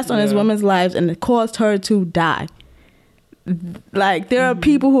still stress on this woman's lives, and it caused her to die. Like, there are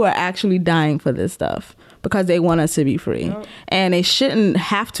people who are actually dying for this stuff because they want us to be free. And they shouldn't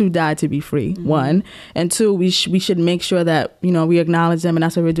have to die to be free, one. And two, we should make sure that, we acknowledge them, and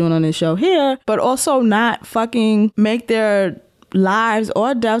that's what we're doing on this show here. But also not fucking make their lives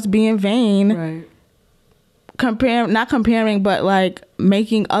or deaths be in vain. Right. Not comparing, but like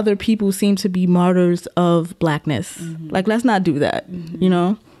making other people seem to be martyrs of blackness. Like, let's not do that,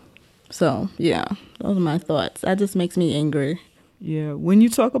 So, yeah, those are my thoughts. That just makes me angry. Yeah, when you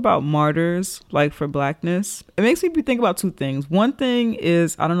talk about martyrs, like for blackness, it makes me think about two things. One thing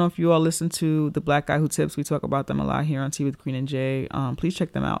is, I don't know if you all listen to The Black Guy Who Tips. We talk about them a lot here on Tea with Queen and Jay. Please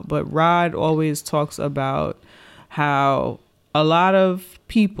check them out. But Rod always talks about how a lot of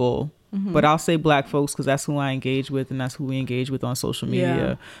people, but I'll say black folks because that's who I engage with and that's who we engage with on social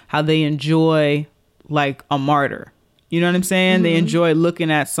media, how they enjoy like a martyr. You know what I'm saying? They enjoy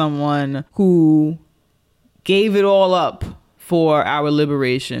looking at someone who gave it all up for our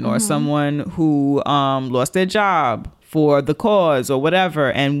liberation, or someone who lost their job for the cause or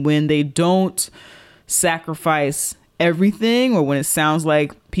whatever. And when they don't sacrifice everything, or when it sounds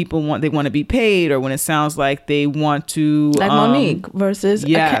like they want to be paid, or when it sounds like they want to, like Monique versus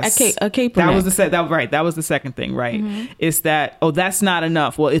a caper. That was the second thing, right? It's that, that's not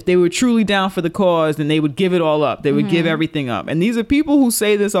enough. Well, if they were truly down for the cause, then they would give it all up. They would give everything up. And these are people who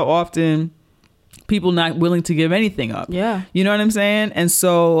say this are often people not willing to give anything up. Yeah. You know what I'm saying? And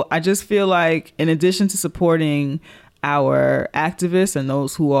so I just feel like, in addition to supporting our activists and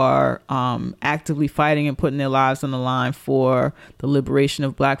those who are actively fighting and putting their lives on the line for the liberation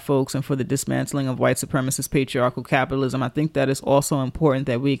of black folks and for the dismantling of white supremacist patriarchal capitalism, I think that it's also important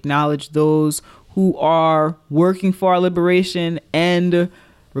that we acknowledge those who are working for our liberation and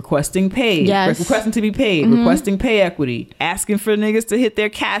requesting pay, requesting to be paid, requesting pay equity, asking for niggas to hit their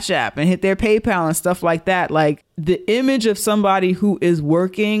Cash App and hit their PayPal and stuff like that. Like, the image of somebody who is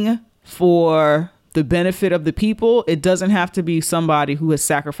working for the benefit of the people, it doesn't have to be somebody who has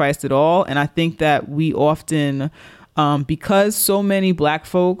sacrificed it all. And I think that we often, because so many black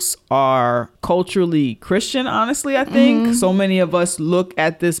folks are culturally Christian, honestly, I think so many of us look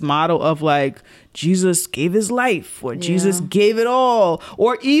at this model of like, Jesus gave his life, or Jesus gave it all,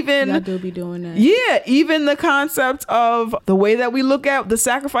 or even y'all do be doing that. Yeah, even the concept of the way that we look at the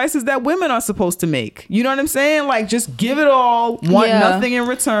sacrifices that women are supposed to make. You know what I'm saying? Like, just give it all, want nothing in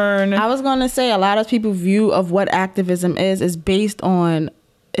return. I was gonna say, a lot of people's view of what activism is based on,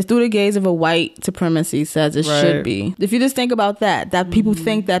 it's through the gaze of a white supremacy says it should be. If you just think about that people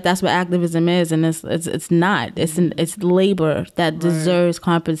think that that's what activism is, and it's not. It's labor that deserves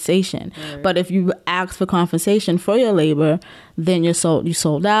compensation. But if you ask for compensation for your labor, then you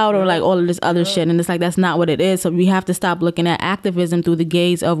sold out, or like all of this other shit. And it's like, that's not what it is. So we have to stop looking at activism through the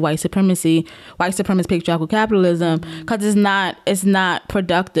gaze of white supremacy, white supremacist patriarchal capitalism, because it's not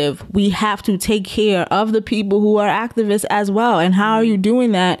productive. We have to take care of the people who are activists as well. And how are you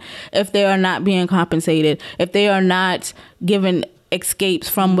doing that if they are not being compensated, if they are not given escapes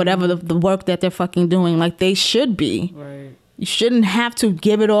from whatever the work that they're fucking doing like they should be? Right. You shouldn't have to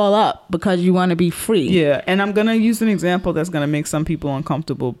give it all up because you want to be free. Yeah, and I'm going to use an example that's going to make some people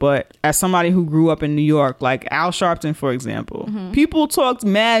uncomfortable. But as somebody who grew up in New York, like Al Sharpton, for example, people talked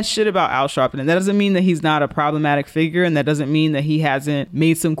mad shit about Al Sharpton. And that doesn't mean that he's not a problematic figure. And that doesn't mean that he hasn't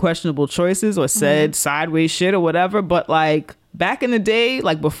made some questionable choices or said sideways shit or whatever. But like, back in the day,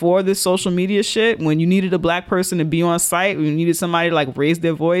 like before this social media shit, when you needed a black person to be on site, when you needed somebody to like raise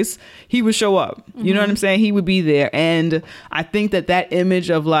their voice, he would show up. You know what I'm saying? He would be there. And I think that image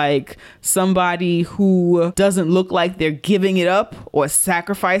of like somebody who doesn't look like they're giving it up or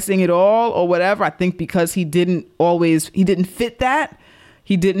sacrificing it all or whatever, I think because he didn't fit that.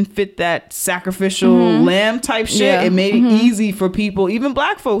 He didn't fit that sacrificial lamb type shit. Yeah. It made it easy for people, even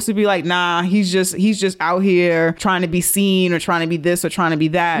black folks, to be like, nah, he's just out here trying to be seen or trying to be this or trying to be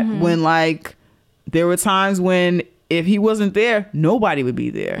that. When like there were times when if he wasn't there, nobody would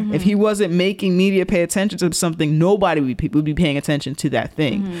be there. If he wasn't making media pay attention to something, nobody would be paying attention to that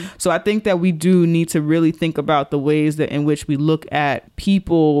thing. So I think that we do need to really think about the ways that in which we look at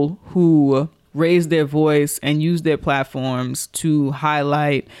people who raise their voice and use their platforms to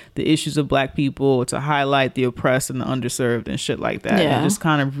highlight the issues of black people, to highlight the oppressed and the underserved and shit like that. Yeah. And just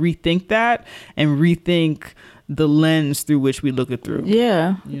kind of rethink that and rethink the lens through which we look it through.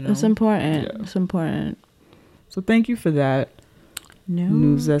 Yeah, you know? It's important. Yeah. It's important. So thank you for that. No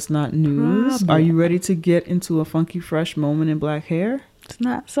news that's not news. problem. Are you ready to get into a funky fresh moment in black hair? It's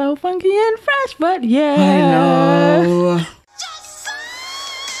not so funky and fresh, but yeah. I know.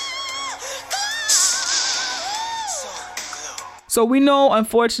 So we know,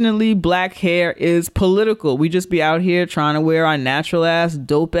 unfortunately, black hair is political. We just be out here trying to wear our natural ass,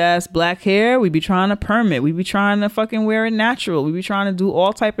 dope ass black hair. We be trying to perm it. We be trying to fucking wear it natural. We be trying to do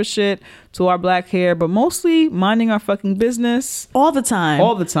all type of shit to our black hair, but mostly minding our fucking business. All the time.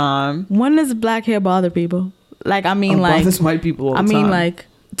 All the time. When does black hair bother people? Like, I mean, like... bothers white people all the time. I mean, like,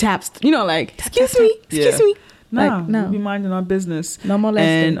 taps, you know, like, excuse me. No, no. we be minding our business. No molesting.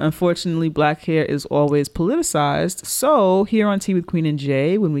 And unfortunately, black hair is always politicized. So here on Tea with Queen and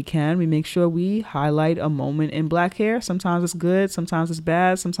Jay, when we can, we make sure we highlight a moment in black hair. Sometimes it's good, sometimes it's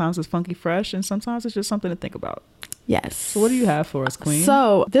bad, sometimes it's funky fresh, and sometimes it's just something to think about. Yes. So what do you have for us, Queen?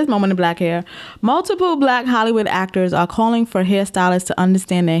 So this moment in black hair, multiple black Hollywood actors are calling for hairstylists to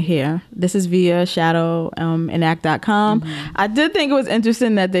understand their hair. This is via shadowandact.com. I did think it was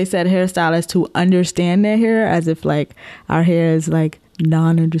interesting that they said hairstylists to understand their hair, as if like our hair is like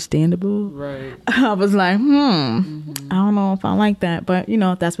non-understandable. Right. I was like, I don't know if I like that, but you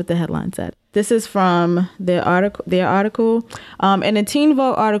know, that's what the headline said. This is from their article. In a Teen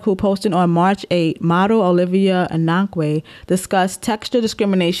Vogue article posted on March 8, model Olivia Anankwe discussed texture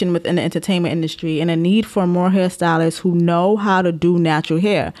discrimination within the entertainment industry and a need for more hairstylists who know how to do natural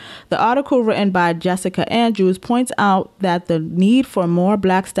hair. The article, written by Jessica Andrews, points out that the need for more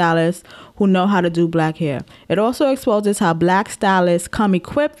black stylists who know how to do black hair. It also exposes how black stylists come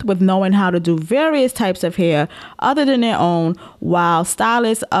equipped with knowing how to do various types of hair other than their own, while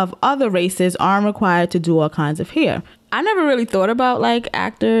stylists of other races aren't required to do all kinds of hair. I never really thought about like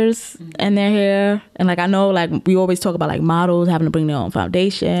actors and their hair, and like I know like we always talk about like models having to bring their own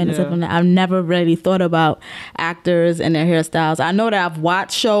foundation and stuff like that. I've never really thought about actors and their hairstyles. I know that I've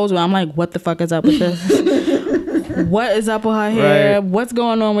watched shows where I'm like, what the fuck is up with this? What is up with her hair? Right. What's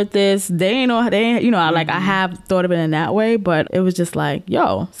going on with this? They ain't you know, like I have thought of it in that way, but it was just like,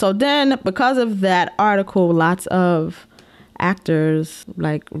 yo. So then because of that article, lots of actors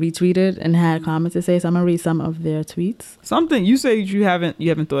like retweeted and had comments to say. So I'm gonna read some of their tweets. Something you say you haven't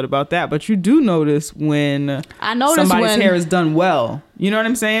thought about that, but you do notice when somebody's hair is done well. You know what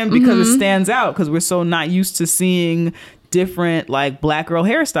I'm saying? Because it stands out, because we're so not used to seeing different like black girl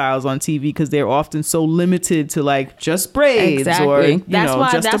hairstyles on TV, because they're often so limited to like just braids or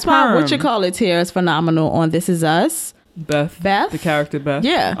that's why What You Call It's hair is phenomenal on This Is Us. Beth, the character Beth.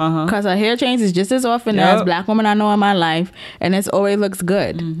 Yeah, because her hair changes just as often as black woman I know in my life, and it always looks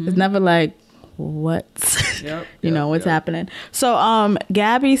good. It's never like, what? You know what's happening. So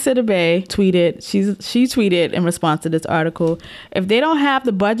Gabby Sidibe tweeted, she tweeted in response to this article, if they don't have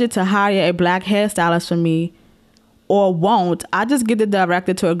the budget to hire a black hairstylist for me, or won't, I just get the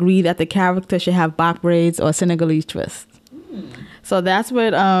director to agree that the character should have bob braids or Senegalese twists. So that's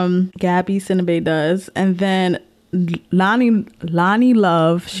what Gabby Sidibe does. And then Lonnie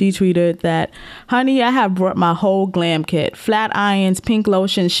Love, she tweeted that, honey, I have brought my whole glam kit. Flat irons, pink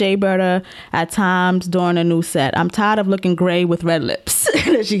lotion, shea butter at times during a new set. I'm tired of looking gray with red lips.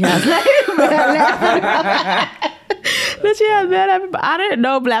 That she has. That she has bad everybody. I didn't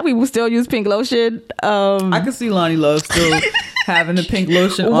know black people still use pink lotion. I could see Lonnie Love still having the pink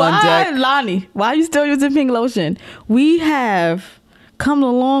lotion on deck. Lonnie, why are you still using pink lotion? We have come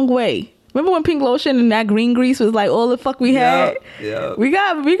a long way. Remember when pink lotion and that green grease was like all the fuck we had? Yeah. We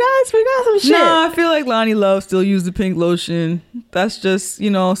got some shit. Nah, I feel like Lonnie Love still use the pink lotion. That's just,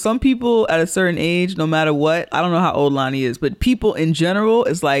 some people at a certain age, no matter what, I don't know how old Lonnie is, but people in general,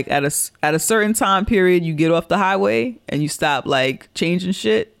 it's like at a certain time period, you get off the highway and you stop like changing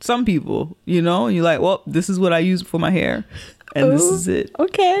shit. Some people, and you're like, well, this is what I use for my hair. And this is it.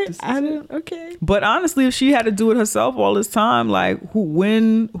 Okay. Okay. But honestly, if she had to do it herself all this time, like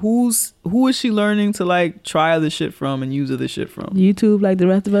who is she learning to like try other shit from and use other shit from? YouTube, like the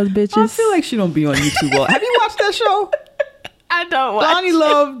rest of us bitches. I feel like she don't be on YouTube all. Have you watched that show? I don't watch. Lonnie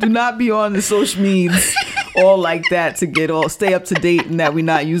Love do not be on the social medias all like that to stay up to date and that we're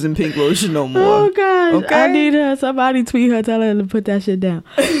not using pink lotion no more. Oh gosh. Okay? I need her. Somebody tweet her, tell her to put that shit down.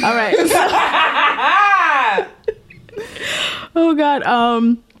 All right. Oh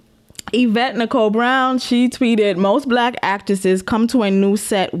God. Yvette Nicole Brown, she tweeted, most black actresses come to a new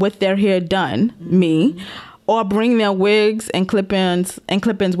set with their hair done, me, or bring their wigs and clip-ins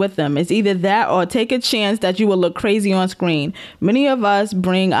with them. It's either that or take a chance that you will look crazy on screen. Many of us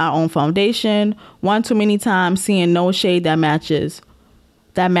bring our own foundation, one too many times seeing no shade that matches.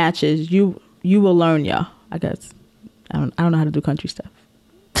 You will learn, y'all. I guess. I don't know how to do country stuff.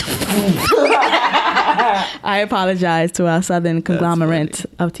 I apologize to our southern conglomerate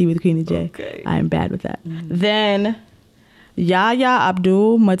of Tea with Queenie J. Okay. I am bad with that. Then Yahya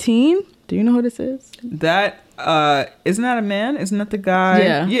Abdul Mateen. Do you know who this is? That isn't that a man? Isn't that the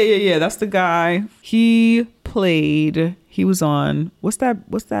guy? Yeah. That's the guy. He was on what's that?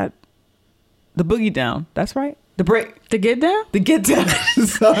 The Boogie Down. That's right. The Break. The Get Down? The Get Down.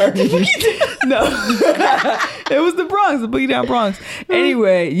 Sorry. No. It was the Bronx, the Boogie Down Bronx.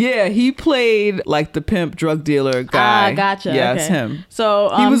 Anyway, yeah, he played like the pimp drug dealer guy. Ah, gotcha. Yeah, okay. it's him. So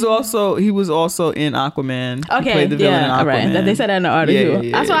he was also in Aquaman. Okay, he played the villain in Aquaman. Right. They said that in the article.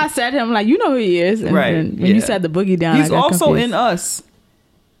 Yeah, That's why I said him like, you know who he is. And right. When you said the Boogie Down, he's also confused. in Us.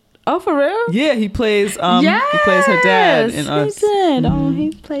 Oh, for real? Yeah, he plays he plays her dad in Us. He did. Oh, he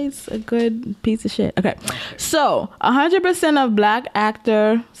plays a good piece of shit. Okay. So 100% of black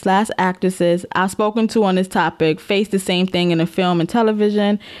actor/actresses I've spoken to on this topic face the same thing in the film and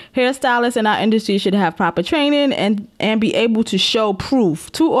television. Hairstylists in our industry should have proper training and be able to show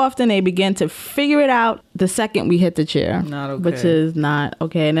proof. Too often they begin to figure it out the second we hit the chair. Not okay. Which is not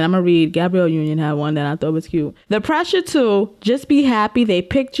okay. And then I'm gonna read Gabrielle Union had one that I thought was cute. The pressure to just be happy they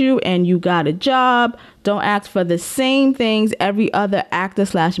picked you and you got a job. Don't ask for the same things every other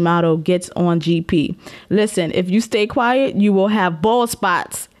actor/model gets on GP. Listen, if you stay quiet, you will have bald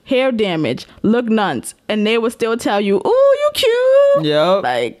spots, hair damage, look nuts, and they will still tell you, "Ooh, you cute." Yep.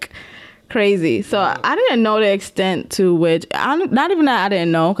 Like crazy. So I didn't know the extent to which not even that I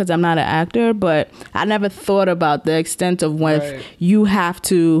didn't know because I'm not an actor, but I never thought about the extent of when you have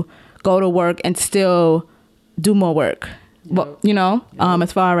to go to work and still do more work. But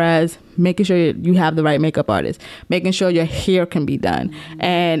as far as making sure you have the right makeup artist, making sure your hair can be done. Mm-hmm.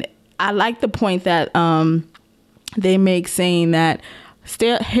 And I like the point that they make saying that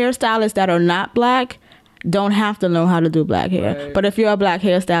hairstylists that are not black don't have to know how to do black hair. Right. But if you're a black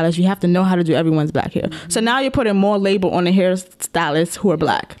hairstylist, you have to know how to do everyone's black hair. Mm-hmm. So now you're putting more labor on the hairstylists who are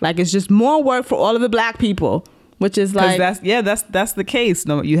black. Like it's just more work for all of the black people, which is like that's the case.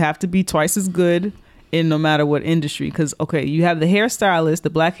 No, you have to be twice as good in no matter what industry, because you have the hairstylist, the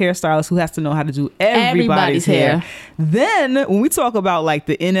black hairstylist who has to know how to do everybody's hair. Then when we talk about like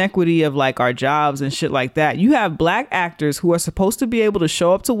the inequity of like our jobs and shit like that, you have black actors who are supposed to be able to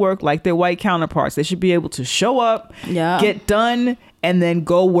show up to work like their white counterparts. They should be able to show up, get done, and then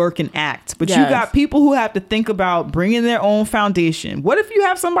go work and act. But you got people who have to think about bringing their own foundation. What if you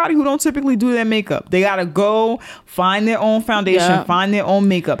have somebody who don't typically do their makeup? They got to go find their own foundation, find their own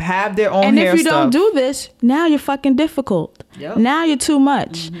makeup, have their own hair And if you stuff. don't do this, now you're fucking difficult. Yep. Now you're too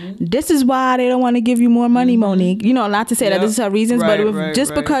much. Mm-hmm. This is why they don't want to give you more money, Monique. Not to say that this is her reasons, but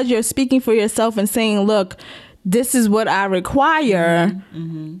because you're speaking for yourself and saying, look, this is what I require.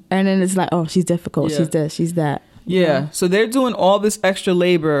 Mm-hmm. And then it's like, oh, she's difficult. She's this, she's that. Yeah. So they're doing all this extra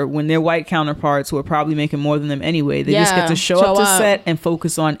labor when their white counterparts, who are probably making more than them anyway, they just get to show up to set and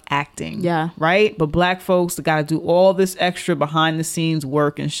focus on acting. Yeah. Right? But black folks got to do all this extra behind the scenes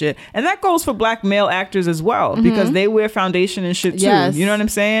work and shit. And that goes for black male actors as well, because they wear foundation and shit too. Yes. You know what I'm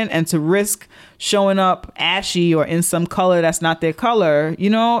saying? And to risk showing up ashy or in some color that's not their color,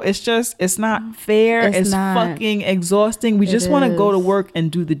 you know, it's not fair. It's not. Fucking exhausting. We just want to go to work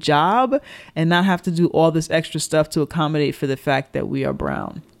and do the job and not have to do all this extra stuff to accommodate for the fact that we are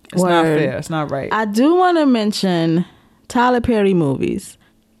brown. It's not fair. It's not right. I do want to mention Tyler Perry movies.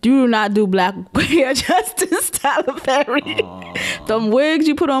 Do not do black hair justice, Tyler Perry. The wigs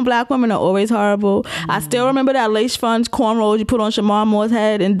you put on black women are always horrible. I still remember that lace front cornrows you put on Shamar Moore's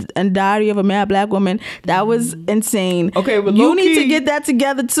head and Diary of a Mad Black Woman. That was insane. Okay, but you need to get that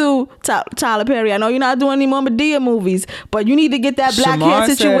together too, Tyler Perry. I know you're not doing any more Madea movies, but you need to get that black hair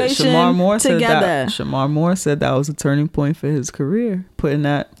situation together. Shamar Moore said that was a turning point for his career. Putting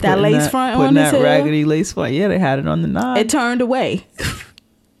that lace front on his head. Raggedy lace front. Yeah, they had it on the nod. It turned away.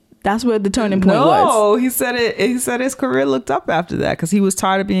 That's where the turning point was. No, he said it. He said his career looked up after that because he was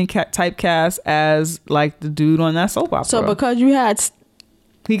tired of being typecast as like the dude on that soap opera. So because you had,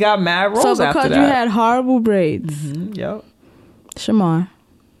 he got mad roles after that. So because you had horrible braids. Yep. Shamar.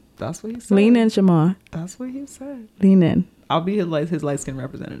 That's what he said. Lean in, Shamar. That's what he said. Lean in. I'll be his light skin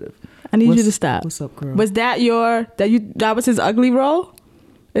representative. I need you to stop. What's up, girl? Was that that was his ugly role?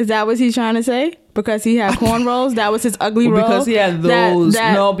 Is that what he's trying to say? Because he had cornrows, that was his ugly role. Because he had those.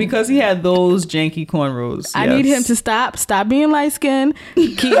 Because he had those janky cornrows. I need him to stop being light skinned.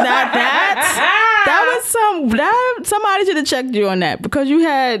 Keep that was somebody should have checked you on that because you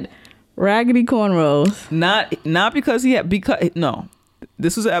had raggedy cornrows. Not because he had no.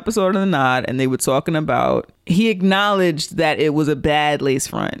 This was an episode of The Nod, and they were talking about. He acknowledged that it was a bad lace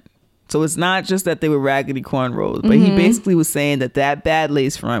front. So it's not just that they were raggedy cornrows, but he basically was saying that bad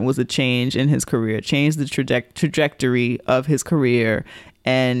lace front was a change in his career, changed the trajectory of his career.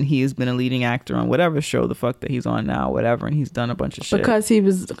 And he's been a leading actor on whatever show the fuck that he's on now, whatever. And he's done a bunch of shit. Because he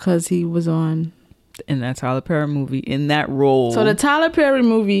was on. In that Tyler Perry movie, in that role. So the Tyler Perry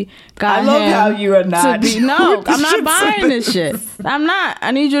movie got I love how you are not. No, I'm not buying this shit. I'm not.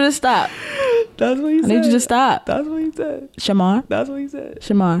 I need you to stop. That's what he said. I need you to stop. That's what he said. Shamar. That's what he said.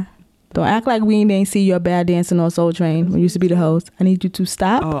 Shamar. Don't act like we didn't see your bad dancing on Soul Train when you used to be the host. I need you to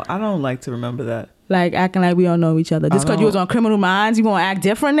stop. Oh, I don't like to remember that. Like acting like we don't know each other. Just because you was on Criminal Minds, you gonna act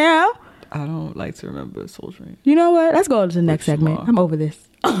different now? I don't like to remember Soul Train. You know what? Let's go to the next segment. I'm over this.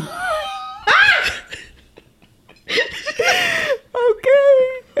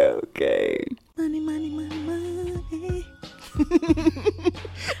 Okay. Money. Money.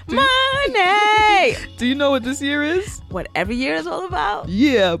 Do you know what this year is? What every year is all about?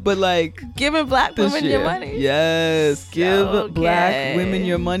 Yeah, but like giving black women your money. Yes, give black women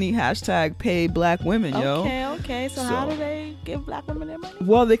your money. # pay black women, yo. Okay. So how do they give black women their money?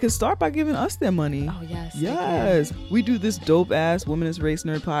 Well, they can start by giving us their money. Oh yes. Yes. We do this dope ass Womanist Race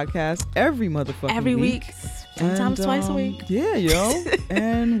Nerd podcast every motherfucking week. Sometimes twice a week. Yeah, yo.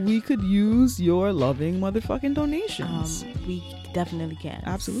 And we could use your loving motherfucking donations. We definitely can.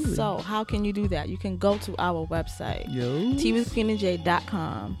 Absolutely. So how can you do that? You can go to our website,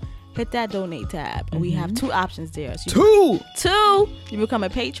 teawithqueenandj.com. Hit that donate tab, and we have 2 options there. So two. You become a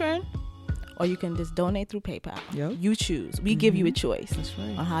patron, or you can just donate through PayPal. Yep. You choose. We give you a choice. That's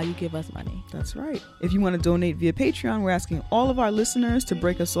right. On how you give us money. That's right. If you want to donate via Patreon, we're asking all of our listeners to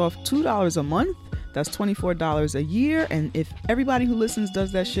break us off $2 a month. That's $24 a year. And if everybody who listens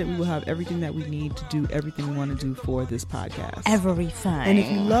does that shit, we will have everything that we need to do everything we want to do for this podcast. Everything. And if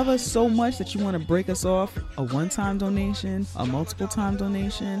you love us so much that you want to break us off a one-time donation, a multiple-time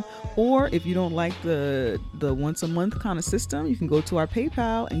donation, or if you don't like the once-a-month kind of system, you can go to our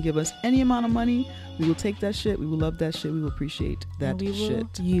PayPal and give us any amount of money. We will take that shit. We will love that shit. We will appreciate that shit. We will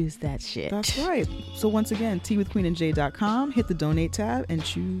use that shit. That's right. So once again, teawithqueenandj.com. Hit the donate tab and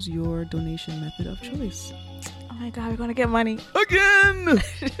choose your donation method of choice. Oh my God, we're going to get money. Again!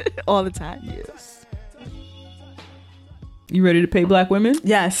 All the time. Yes. You ready to pay black women?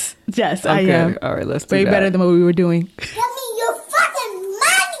 Yes, okay. I am. All right, let's do Way that. better than what we were doing. Give me your fucking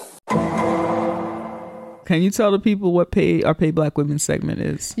money! Can you tell the people what our Pay Black Women segment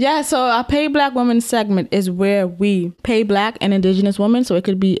is? Yeah, so our Pay Black Women segment is where we pay black and indigenous women. So it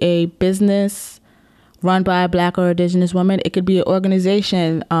could be a business run by a black or indigenous woman. It could be an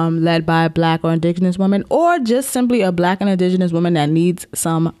organization led by a black or indigenous woman, or just simply a black and indigenous woman that needs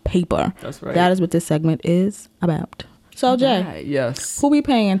some paper. That's right. That is what this segment is about. So Jay, Right, yes. who we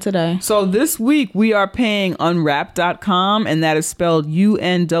paying today? So this week we are paying Unwrap.com, and that is spelled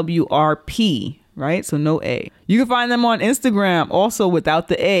UNWRP. right? So no A. You can find them on Instagram also without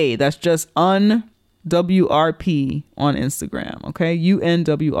the A. That's just UNWRP on Instagram, okay?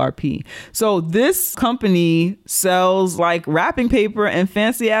 UNWRP. So this company sells like wrapping paper and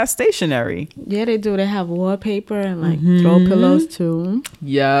fancy ass stationery. Yeah, they do. They have wallpaper and like throw pillows too.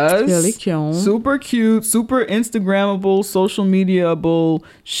 Yes. It's really cute. Super cute, super Instagrammable, social mediaable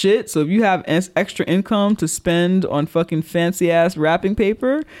shit. So if you have extra income to spend on fucking fancy ass wrapping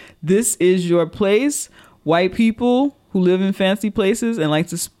paper, this is your place. White people who live in fancy places and like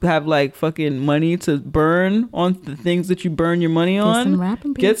to have like fucking money to burn on the things that you burn your money on. Some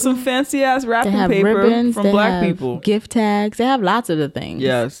wrapping paper. Get some fancy ass wrapping paper ribbons, from black people. Gift tags. They have lots of the things.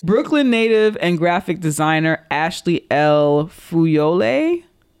 Yes. Brooklyn native and graphic designer Ashley L. Fuyole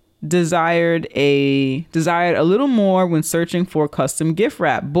desired a little more when searching for custom gift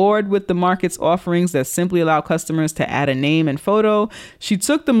wrap. Bored with the market's offerings that simply allow customers to add a name and photo, she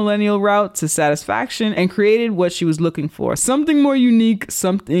took the millennial route to satisfaction and created what she was looking for. Something more unique,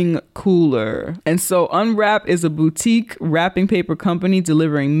 something cooler. And so Unwrap is a boutique wrapping paper company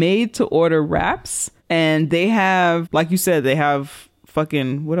delivering made-to-order wraps. And they have, like you said, they have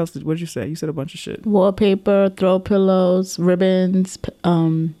fucking, what did you say? You said a bunch of shit. Wallpaper, throw pillows, ribbons,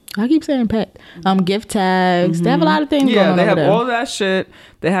 I keep saying pet. Gift tags. They have a lot of things going on. Yeah, they have there. all that shit.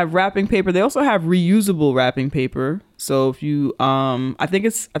 They have wrapping paper. They also have reusable wrapping paper. So if you I think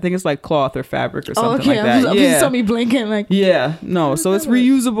it's like cloth or fabric or something like that. Yeah. You saw me blinking like. Yeah. No. So it's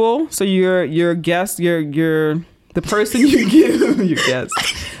reusable. So your guest, the person you give your guest.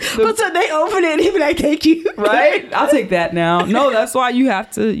 But so they open it and he be like, thank you. Right? I'll take that now. No, that's why you have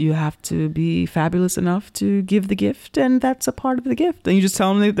to be fabulous enough to give the gift, and that's a part of the gift. And you just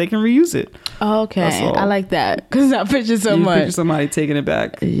tell them they can reuse it. Okay. I like that because I picture so much. Picture somebody taking it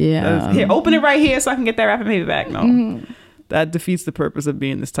back. Yeah. Here, open it right here so I can get that wrapping paper back. No. That defeats the purpose of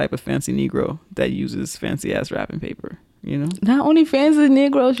being this type of fancy Negro that uses fancy ass wrapping paper. You know, not only fancy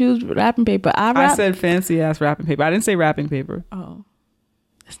Negroes use wrapping paper. I said fancy ass wrapping paper. I didn't say wrapping paper. Oh,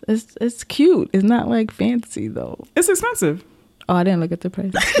 it's cute. It's not like fancy though. It's expensive. Oh, I didn't look at the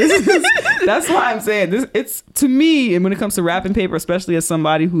price. That's why I'm saying this. It's to me, and when it comes to wrapping paper, especially as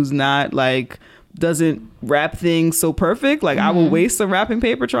somebody who's not like doesn't wrap things so perfect, like I will waste some wrapping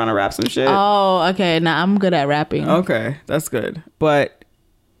paper trying to wrap some shit. Oh, okay. Now I'm good at wrapping. Okay, that's good, but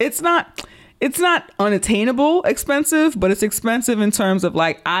it's not unattainable expensive, but it's expensive in terms of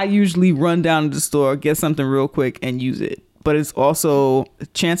like I usually run down to the store, get something real quick and use it. But it's also,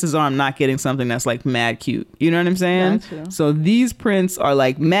 chances are I'm not getting something that's like mad cute. You know what I'm saying? Gotcha. So these prints are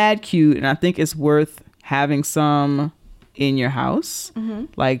like mad cute, and I think it's worth having some in your house,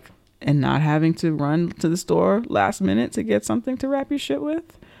 like, and not having to run to the store last minute to get something to wrap your shit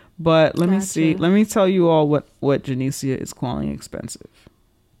with. But let me see. Let me tell you all what Janicia is calling expensive,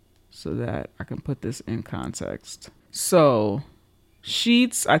 so that I can put this in context. So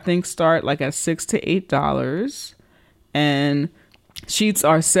sheets, I think, start like at $6 to $8, and sheets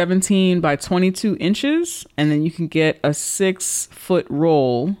are 17 by 22 inches, and then you can get a 6-foot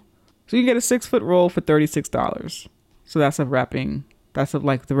roll. So you can get a 6-foot roll for $36. So that's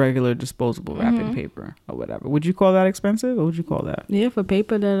like the regular disposable wrapping paper or whatever. Would you call that expensive, or would you call that? Yeah, for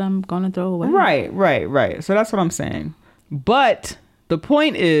paper that I'm gonna throw away. Right. So that's what I'm saying. But the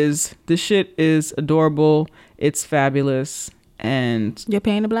point is, this shit is adorable. It's fabulous. And you're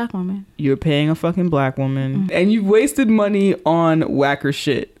paying a black woman. You're paying a fucking black woman. And you've wasted money on whacker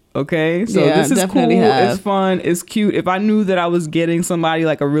shit. Okay? So yeah, this is cool. It's fun. It's cute. If I knew that I was getting somebody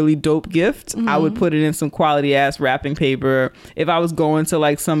like a really dope gift, I would put it in some quality ass wrapping paper. If I was going to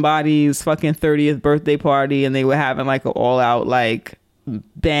like somebody's fucking 30th birthday party and they were having like an all out like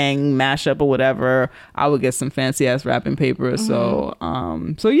bang mashup or whatever, I would get some fancy ass wrapping paper. So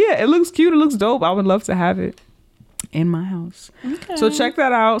yeah, it looks cute. It looks dope. I would love to have it in my house. Okay. So check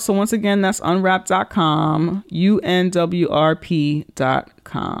that out. So once again, that's unwrap.com, unwrp.com.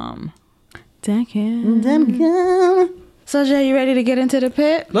 Damn. So Jay, you ready to get into the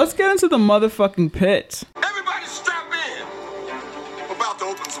pit? Let's get into the motherfucking pit. Everybody strap in. We're about to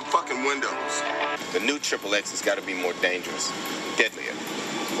open some fucking windows. The new XXX has got to be more dangerous, deadlier,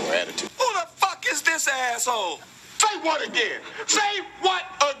 more attitude. Who the fuck is this asshole? Say what again? Say what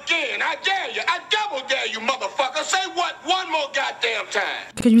again? I dare you. I double dare you, motherfucker. Say what one more goddamn time.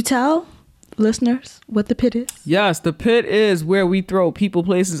 Could you tell listeners what the pit is? Yes, the pit is where we throw people,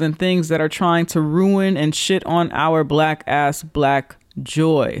 places, and things that are trying to ruin and shit on our black ass black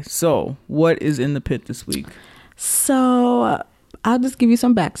joy. So what is in the pit this week? So I'll just give you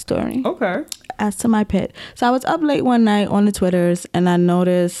some backstory. Okay. As to my pit. So I was up late one night on the Twitters, and I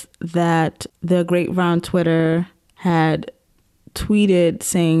noticed that the Great Round Twitter had tweeted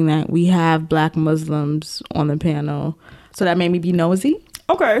saying that we have Black Muslims on the panel. So that made me be nosy.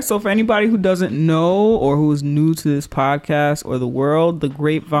 Okay, so for anybody who doesn't know or who is new to this podcast or the world, The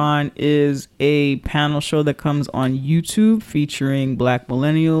Grapevine is a panel show that comes on YouTube featuring Black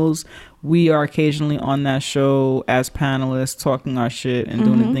millennials. We are occasionally on that show as panelists talking our shit and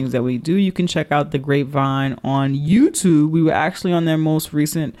doing the things that we do. You can check out The Grapevine on YouTube. We were actually on their most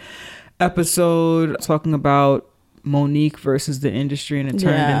recent episode talking about Monique versus the industry, and it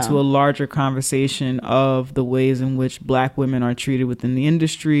turned into a larger conversation of the ways in which Black women are treated within the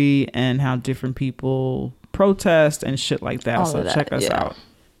industry and how different people protest and shit like that. So check us out.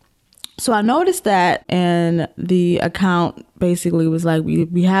 So I noticed that, and the account basically was like,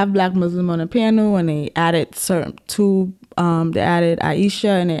 we have Black Muslim on the panel, and they added they added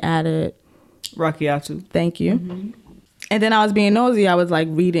Aisha and they added Rakiatu. Thank you. And then I was being nosy. I was like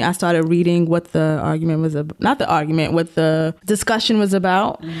I started reading what the argument was what the discussion was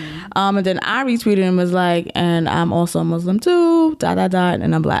about. And then I retweeted and was like, and I'm also a Muslim too, ...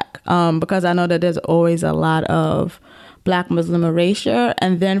 and I'm Black. Because I know that there's always a lot of Black Muslim erasure.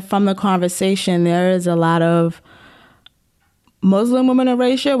 And then from the conversation, there is a lot of Muslim women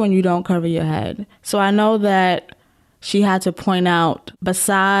erasure when you don't cover your head. So I know that she had to point out,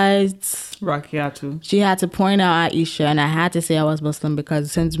 besides Rakiatu, she had to point out Aisha, and I had to say I was Muslim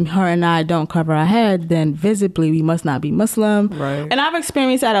because since her and I don't cover our head, then visibly we must not be Muslim. Right. And I've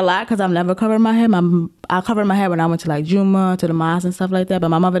experienced that a lot because I've never covered my head. I covered my head when I went to like Juma, to the mosque and stuff like that, but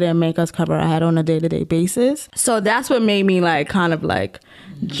my mother didn't make us cover our head on a day-to-day basis. So that's what made me like kind of like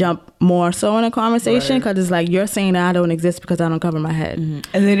jump more so in a conversation, because it's like you're saying that I don't exist because I don't cover my head. And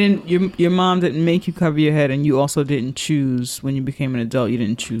they didn't. Your mom didn't make you cover your head, and you also didn't choose when you became an adult. You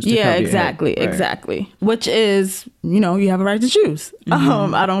didn't choose to cover your head. Exactly. Which is, you have a right to choose.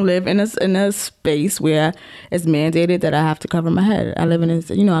 I don't live in a space where it's mandated that I have to cover my head. I live in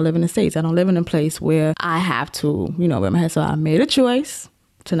the States. I don't live in a place where I have to, wear my head. So I made a choice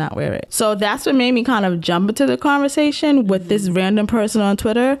to not wear it. So that's what made me kind of jump into the conversation with this random person on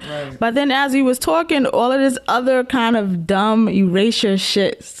Twitter. Right. But then as he was talking, all of this other kind of dumb erasure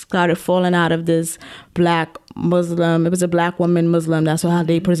shit started falling out of this Black Muslim. It was a Black woman Muslim. That's how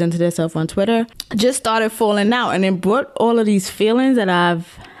they presented themselves on Twitter. Just started falling out, and it brought all of these feelings that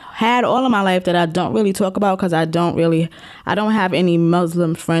I've had all of my life that I don't really talk about because I don't have any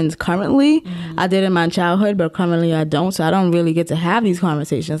Muslim friends currently. I did in my childhood, but currently I don't. So I don't really get to have these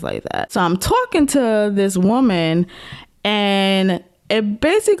conversations like that. So I'm talking to this woman, and it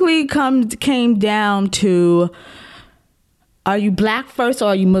basically came down to, are you Black first or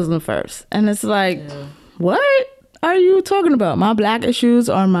are you Muslim first? And it's like, what are you talking about? My Black issues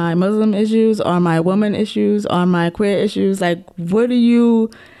or my Muslim issues or my woman issues or my queer issues? Like, what are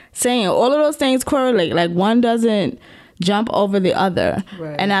you saying? All of those things correlate. Like, one doesn't jump over the other.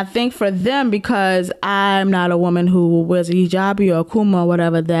 Right. And I think for them, because I'm not a woman who wears a hijabi or a kuma or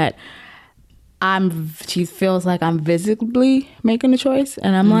whatever, that she feels like I'm visibly making a choice.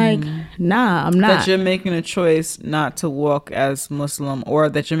 And I'm like, nah, I'm not. That you're making a choice not to walk as Muslim, or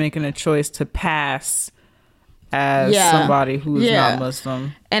that you're making a choice to pass as somebody who's not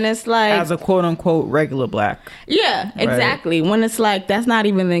Muslim. And it's like, as a quote unquote regular Black. Yeah, exactly. Right? When it's like, that's not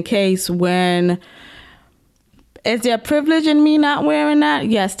even the case. When is there privilege in me not wearing that?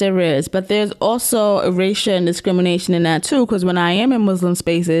 Yes, there is. But there's also erasure and discrimination in that too. Because when I am in Muslim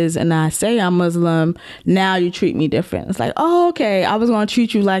spaces and I say I'm Muslim, now you treat me different. It's like, oh, okay, I was going to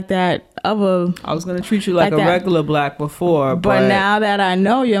treat you like that. I was going to treat you like a regular Black before. But now that I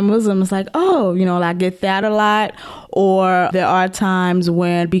know you're Muslim, it's like, oh, I get that a lot. Or there are times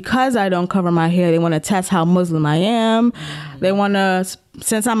when, because I don't cover my hair, they want to test how Muslim I am. They want to,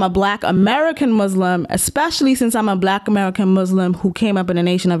 since I'm a Black American Muslim, especially since I'm a Black American Muslim who came up in the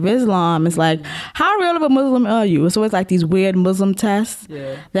Nation of Islam, it's like, how real of a Muslim are you? It's always like these weird Muslim tests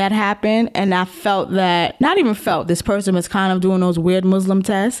that happen. And I felt that, this person was kind of doing those weird Muslim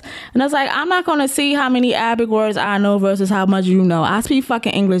tests. And I was like, I'm not going to see how many Arabic words I know versus how much you know. I speak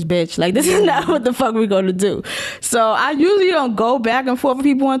fucking English, bitch. Like, this is not what the fuck we're going to do. So I usually don't go back and forth with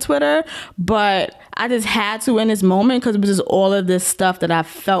people on Twitter, but I just had to in this moment because it was just all of this stuff that I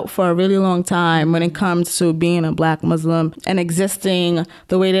felt for a really long time when it comes to being a Black Muslim and existing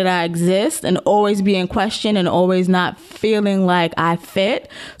the way that I exist and always being questioned and always not feeling like I fit.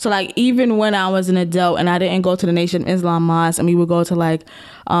 So like, even when I was an adult and I didn't go to the Nation of Islam mosque, and we would go to like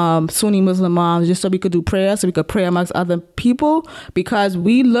Sunni Muslim moms just so we could do prayer, so we could pray amongst other people, because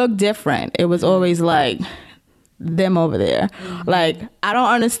we look different. It was always like, them over there. Like, I don't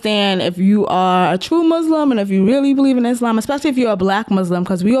understand if you are a true Muslim and if you really believe in Islam, especially if you're a black Muslim,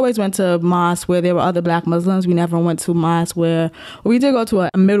 because we always went to mosques where there were other black Muslims. We never went to mosques where we did go to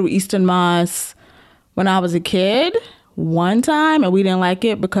a Middle Eastern mosque when I was a kid one time, and we didn't like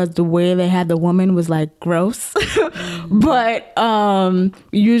it because the way they had the woman was like gross. But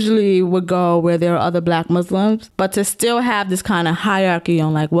usually would go where there are other black Muslims. But to still have this kind of hierarchy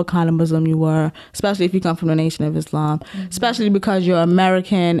on like what kind of Muslim you were, especially if you come from the Nation of Islam, especially because you're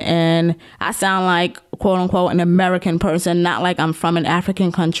American and I sound like quote unquote an American person, not like I'm from an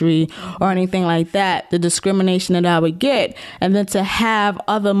African country or anything like that. The discrimination that I would get, and then to have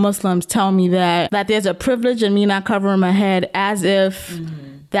other Muslims tell me that there's a privilege in me not covering my head, as if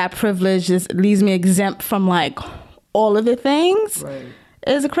that privilege just leaves me exempt from like all of the things,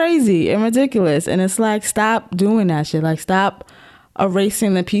 is crazy and ridiculous. And it's like, stop doing that shit. Like, stop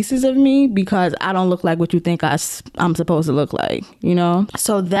erasing the pieces of me because I don't look like what you think I'm supposed to look like, you know?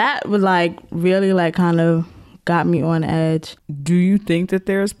 So that would like really like kind of got me on edge. Do you think that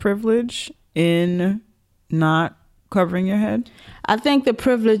there's privilege in not covering your head? I think the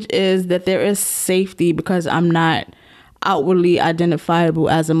privilege is that there is safety because I'm not outwardly identifiable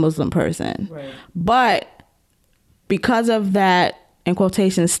as a Muslim person. Right. But because of that, in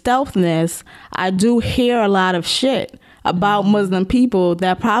quotation, stealthness, I do hear a lot of shit about Muslim people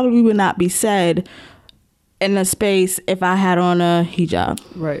that probably would not be said in a space if I had on a hijab.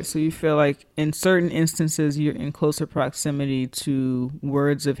 Right. So you feel like in certain instances you're in closer proximity to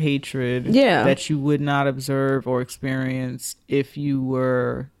words of hatred that you would not observe or experience if you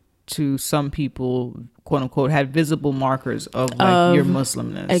were, to some people, quote unquote, had visible markers of like your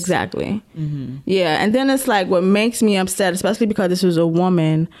Muslimness. Exactly. Yeah. And then it's like what makes me upset, especially because this was a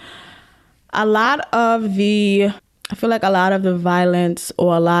woman, I feel like a lot of the violence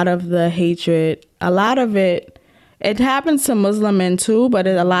or a lot of the hatred, a lot of it happens to Muslim men too, but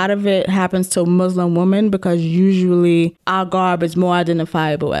a lot of it happens to Muslim women because usually our garb is more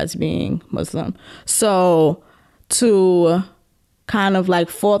identifiable as being Muslim. So to kind of like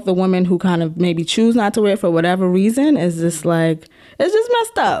fault the women who kind of maybe choose not to wear it for whatever reason is just like, it's just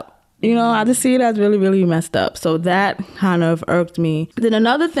messed up. You know, I just see it as really, really messed up. So that kind of irked me. Then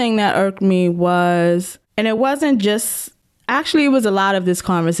another thing that irked me was, and it wasn't just, actually it was a lot of this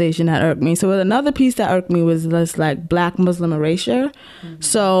conversation that irked me. So another piece that irked me was this like black Muslim erasure.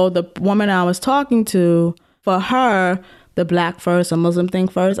 So the woman I was talking to, for her, the black first or Muslim thing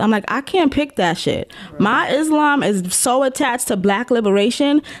first, I'm like, I can't pick that shit. Right. My Islam is so attached to black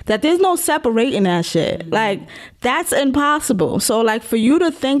liberation that there's no separating that shit. Like, that's impossible. So like for you to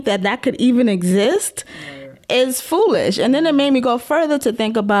think that could even exist is foolish. And then it made me go further to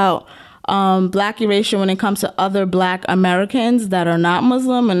think about black erasure when it comes to other black Americans that are not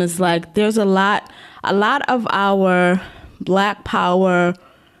Muslim. And it's like, there's a lot of our black power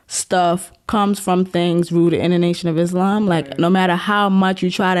stuff comes from things rooted in the Nation of Islam. Like, no matter how much you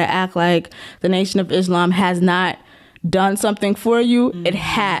try to act like the Nation of Islam has not done something for you, it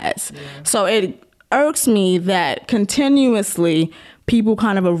has. So it irks me that continuously people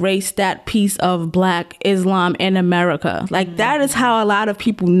kind of erase that piece of black Islam in America. Like, that is how a lot of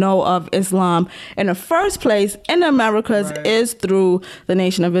people know of Islam in the first place in Americas is through the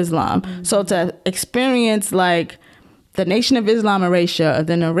Nation of Islam. So to experience like the Nation of Islam erasure,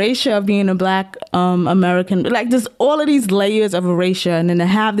 then erasure of being a black American, like just all of these layers of erasure, and then to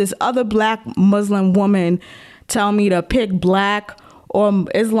have this other black Muslim woman tell me to pick black or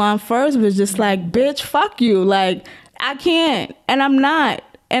Islam first was just like, bitch, fuck you. Like, I can't, and I'm not.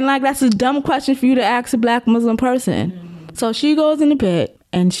 And like, that's a dumb question for you to ask a black Muslim person. So she goes in the pit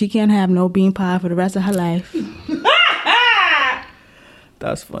and she can't have no bean pie for the rest of her life.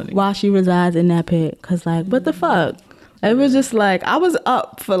 That's funny. While she resides in that pit. Cause like, what the fuck? It was just like, I was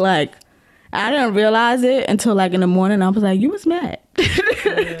up for like, I didn't realize it until like in the morning. I was like, you was mad.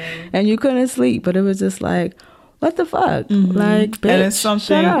 And you couldn't sleep. But it was just like, what the fuck? Like, bitch, and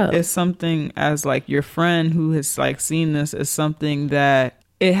shut up. It's something as like your friend who has like seen this as something that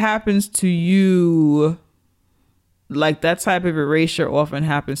it happens to you. Like, that type of erasure often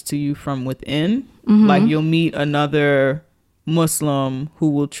happens to you from within. Like, you'll meet another Muslim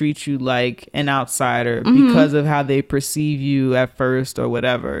who will treat you like an outsider because of how they perceive you at first or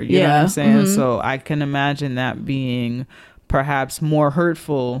whatever. You know what I'm saying? So I can imagine that being perhaps more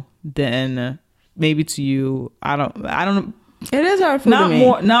hurtful than maybe to you. I don't It is hurtful to me.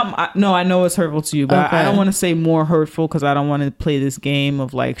 No, I know it's hurtful to you, but I don't want to say more hurtful because I don't want to play this game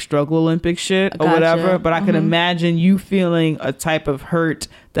of like struggle Olympic shit or whatever. But I can imagine you feeling a type of hurt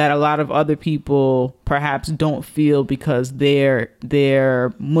that a lot of other people perhaps don't feel because their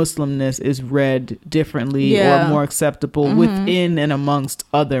Muslimness is read differently or more acceptable within and amongst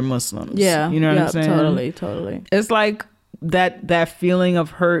other Muslims. Yeah, you know what I'm saying? Totally. It's like that feeling of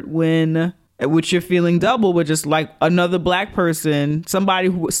hurt when. Which you're feeling double with just like another black person,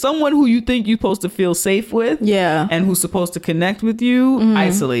 someone who you think you're supposed to feel safe with, and who's supposed to connect with you,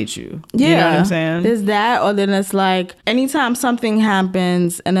 isolate you. Yeah, you know what I'm saying? There's that, or then it's like anytime something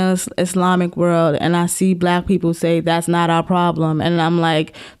happens in the Islamic world, and I see black people say that's not our problem, and I'm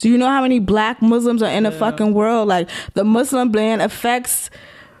like, do you know how many black Muslims are in the fucking world? Like the Muslim ban affects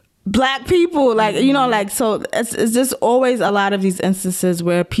black people, like, you know, like, so it's just always a lot of these instances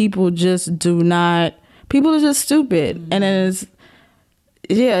where people are just stupid, and it's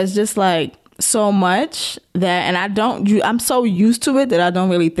just like so much that, and I'm so used to it that I don't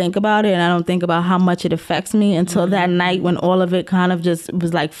really think about it, and I don't think about how much it affects me until that night when all of it kind of just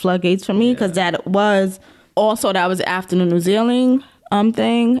was like floodgates for me, because that was after the New Zealand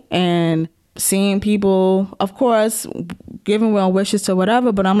thing, and seeing people, of course, giving well wishes to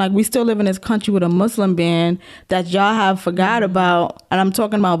whatever, but I'm like, we still live in this country with a Muslim ban that y'all have forgot about, and I'm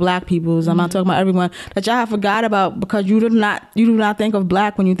talking about black peoples, I'm not talking about everyone, that y'all have forgot about because you do not think of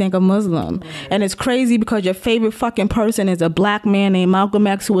black when you think of Muslim. And it's crazy because your favorite fucking person is a black man named Malcolm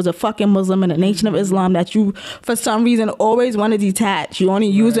X, who was a fucking Muslim in the Nation of Islam, that you for some reason always want to detach. You only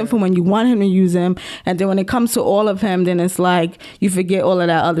use him for when you want him to use him, and then when it comes to all of him, then it's like you forget all of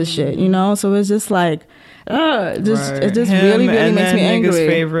that other shit, you know? So it's just like it just really makes me angry. Niggas'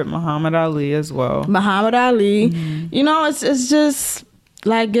 favorite, Muhammad Ali as well. Muhammad Ali, you know, it's just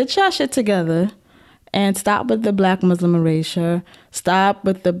like, get your shit together and stop with the black Muslim erasure. Stop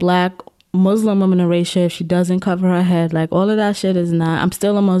with the black Muslim woman erasure if she doesn't cover her head. Like, all of that shit is not. I'm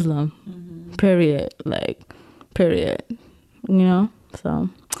still a Muslim. Period. Like, period. You know. So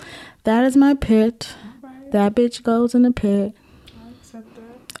that is my pit. Right. That bitch goes in the pit. I accept that.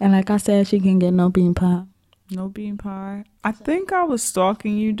 And like I said, she can get no bean pie. No bean pie. I think I was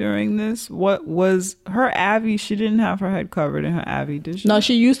stalking you during this. What was her Avi? She didn't have her head covered in her Avi, did she? No,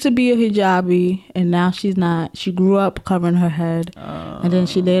 she used to be a hijabi, and now she's not. She grew up covering her head, and then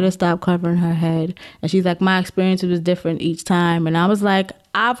she later stopped covering her head. And she's like, my experience was different each time. And I was like,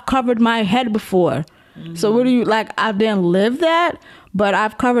 I've covered my head before. So what do you, like, I didn't live that, but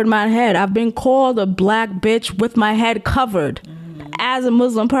I've covered my head. I've been called a black bitch with my head covered. As a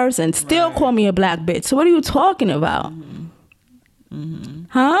Muslim person, still call me a black bitch. So what are you talking about?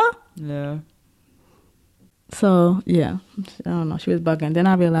 Huh? Yeah. So yeah, I don't know. She was bugging. Then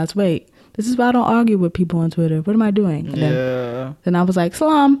I realized, wait, this is why I don't argue with people on Twitter. What am I doing? And then I was like,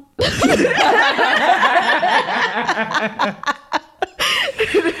 Salam.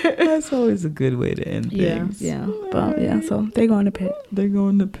 That's always a good way to end things. Yeah. But yeah, so they go in the pit. They go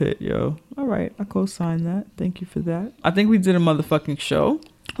in the pit, yo. All right, I co-sign that. Thank you for that. I think we did a motherfucking show.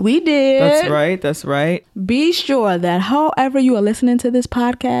 We did. That's right. Be sure that however you are listening to this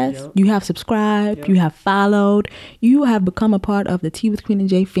podcast, you have subscribed, you have followed, you have become a part of the Tea with Queen and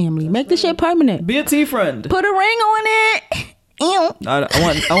J family. Make this shit permanent. Be a tea friend. Put a ring on it. I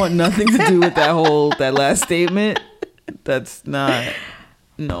want nothing to do with that last statement. That's not.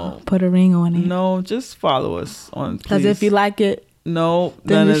 No. Put a ring on it. No, just follow us on. Because if you like it. No,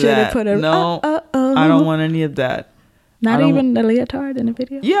 none of that. No, I don't want any of that. Not even the leotard in the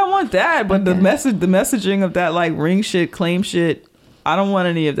video? Yeah, I want that. But the messaging of that, like, ring shit, claim shit, I don't want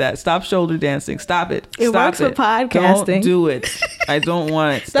any of that. Stop shoulder dancing. Stop it. It works for podcasting. Don't do it. I don't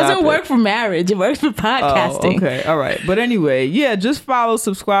want it. Doesn't work for marriage. It works for podcasting. Oh, okay. All right. But anyway, yeah, just follow,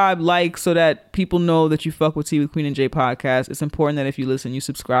 subscribe, like, so that people know that you fuck with Tea with Queen and J podcast. It's important that if you listen, you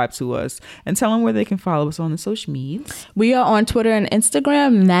subscribe to us, and tell them where they can follow us on the social medias. We are on Twitter and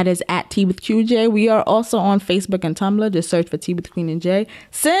Instagram, and that is at Tea with QJ. We are also on Facebook and Tumblr. Just search for Tea with Queen and J.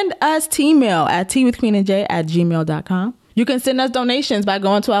 Send us T-mail at teawithqueenandj@gmail.com. You can send us donations by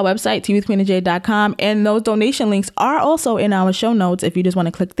going to our website, teawithqueenandj.com, and those donation links are also in our show notes if you just want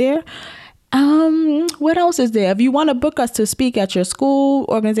to click there. What else is there? If you want to book us to speak at your school,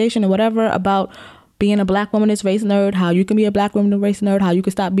 organization, or whatever about being a black womanist race nerd, how you can be a black womanist race nerd, how you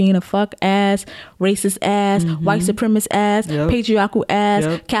can stop being a fuck ass, racist ass, white supremacist ass, patriarchal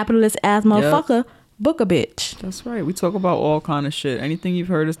ass, capitalist ass motherfucker, book a bitch. That's right. We talk about all kind of shit. Anything you've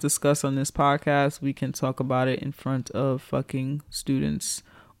heard us discuss on this podcast, we can talk about it in front of fucking students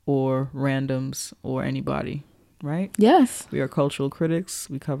or randoms or anybody. right? Yes. We are cultural critics.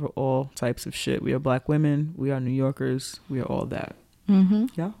 We cover all types of shit. We are Black women. We are New Yorkers. We are all that. Mm-hmm.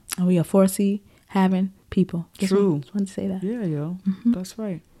 Yeah. And we are 4C having people. True. Just wanted to say that. Yeah, yo. Mm-hmm. That's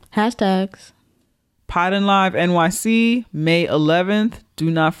right. Hashtags. Pod and Live NYC, May 11th. Do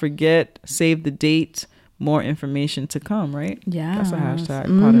not forget, save the date. More information to come, right? Yeah. That's a hashtag.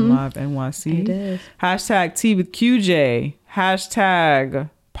 Pod and Live NYC. It is. Hashtag Tea with QJ. Hashtag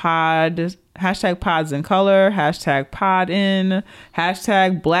pod. Hashtag pods in color. Hashtag pod in.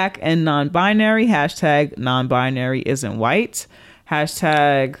 Hashtag black and non-binary. Hashtag non-binary isn't white.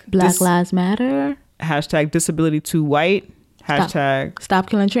 Hashtag Black Lives Matter. Hashtag disability too white. Hashtag Stop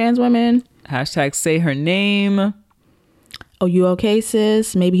killing trans women. Hashtag say her name. Oh, you okay,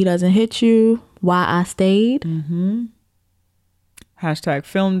 sis? Maybe he doesn't hit you. Why I stayed. Mm-hmm. Hashtag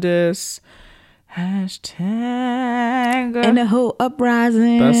film this. Hashtag and the whole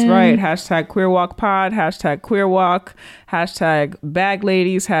uprising. That's right. Hashtag queer walk pod. Hashtag queer walk. Hashtag bag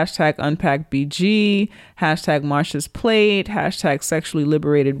ladies. Hashtag unpack BG. Hashtag Marsha's plate. Hashtag sexually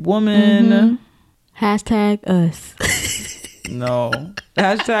liberated woman. Mm-hmm. Hashtag us. No.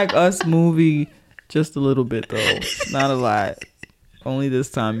 Hashtag us movie. Just a little bit though. Not a lot. Only this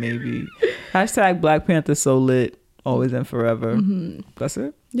time maybe. Hashtag Black Panther so lit. Always and forever. Mm-hmm. That's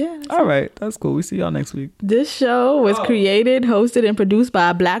it? Yeah. All right. That's cool. We see y'all next week. This show was created, hosted, and produced by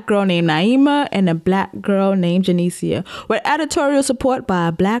a Black girl named Naima and a Black girl named Janicia, with editorial support by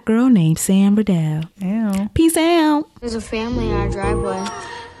a Black girl named Sam Riddell. Ow. Peace out. There's a family in our driveway.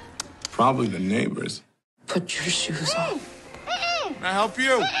 Probably the neighbors. Put your shoes on. Can I help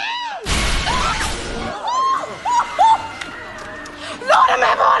you? Lord, I'm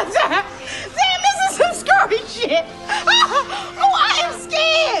having a heart attack. Damn, this is some scary shit. Oh, I am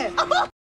scared.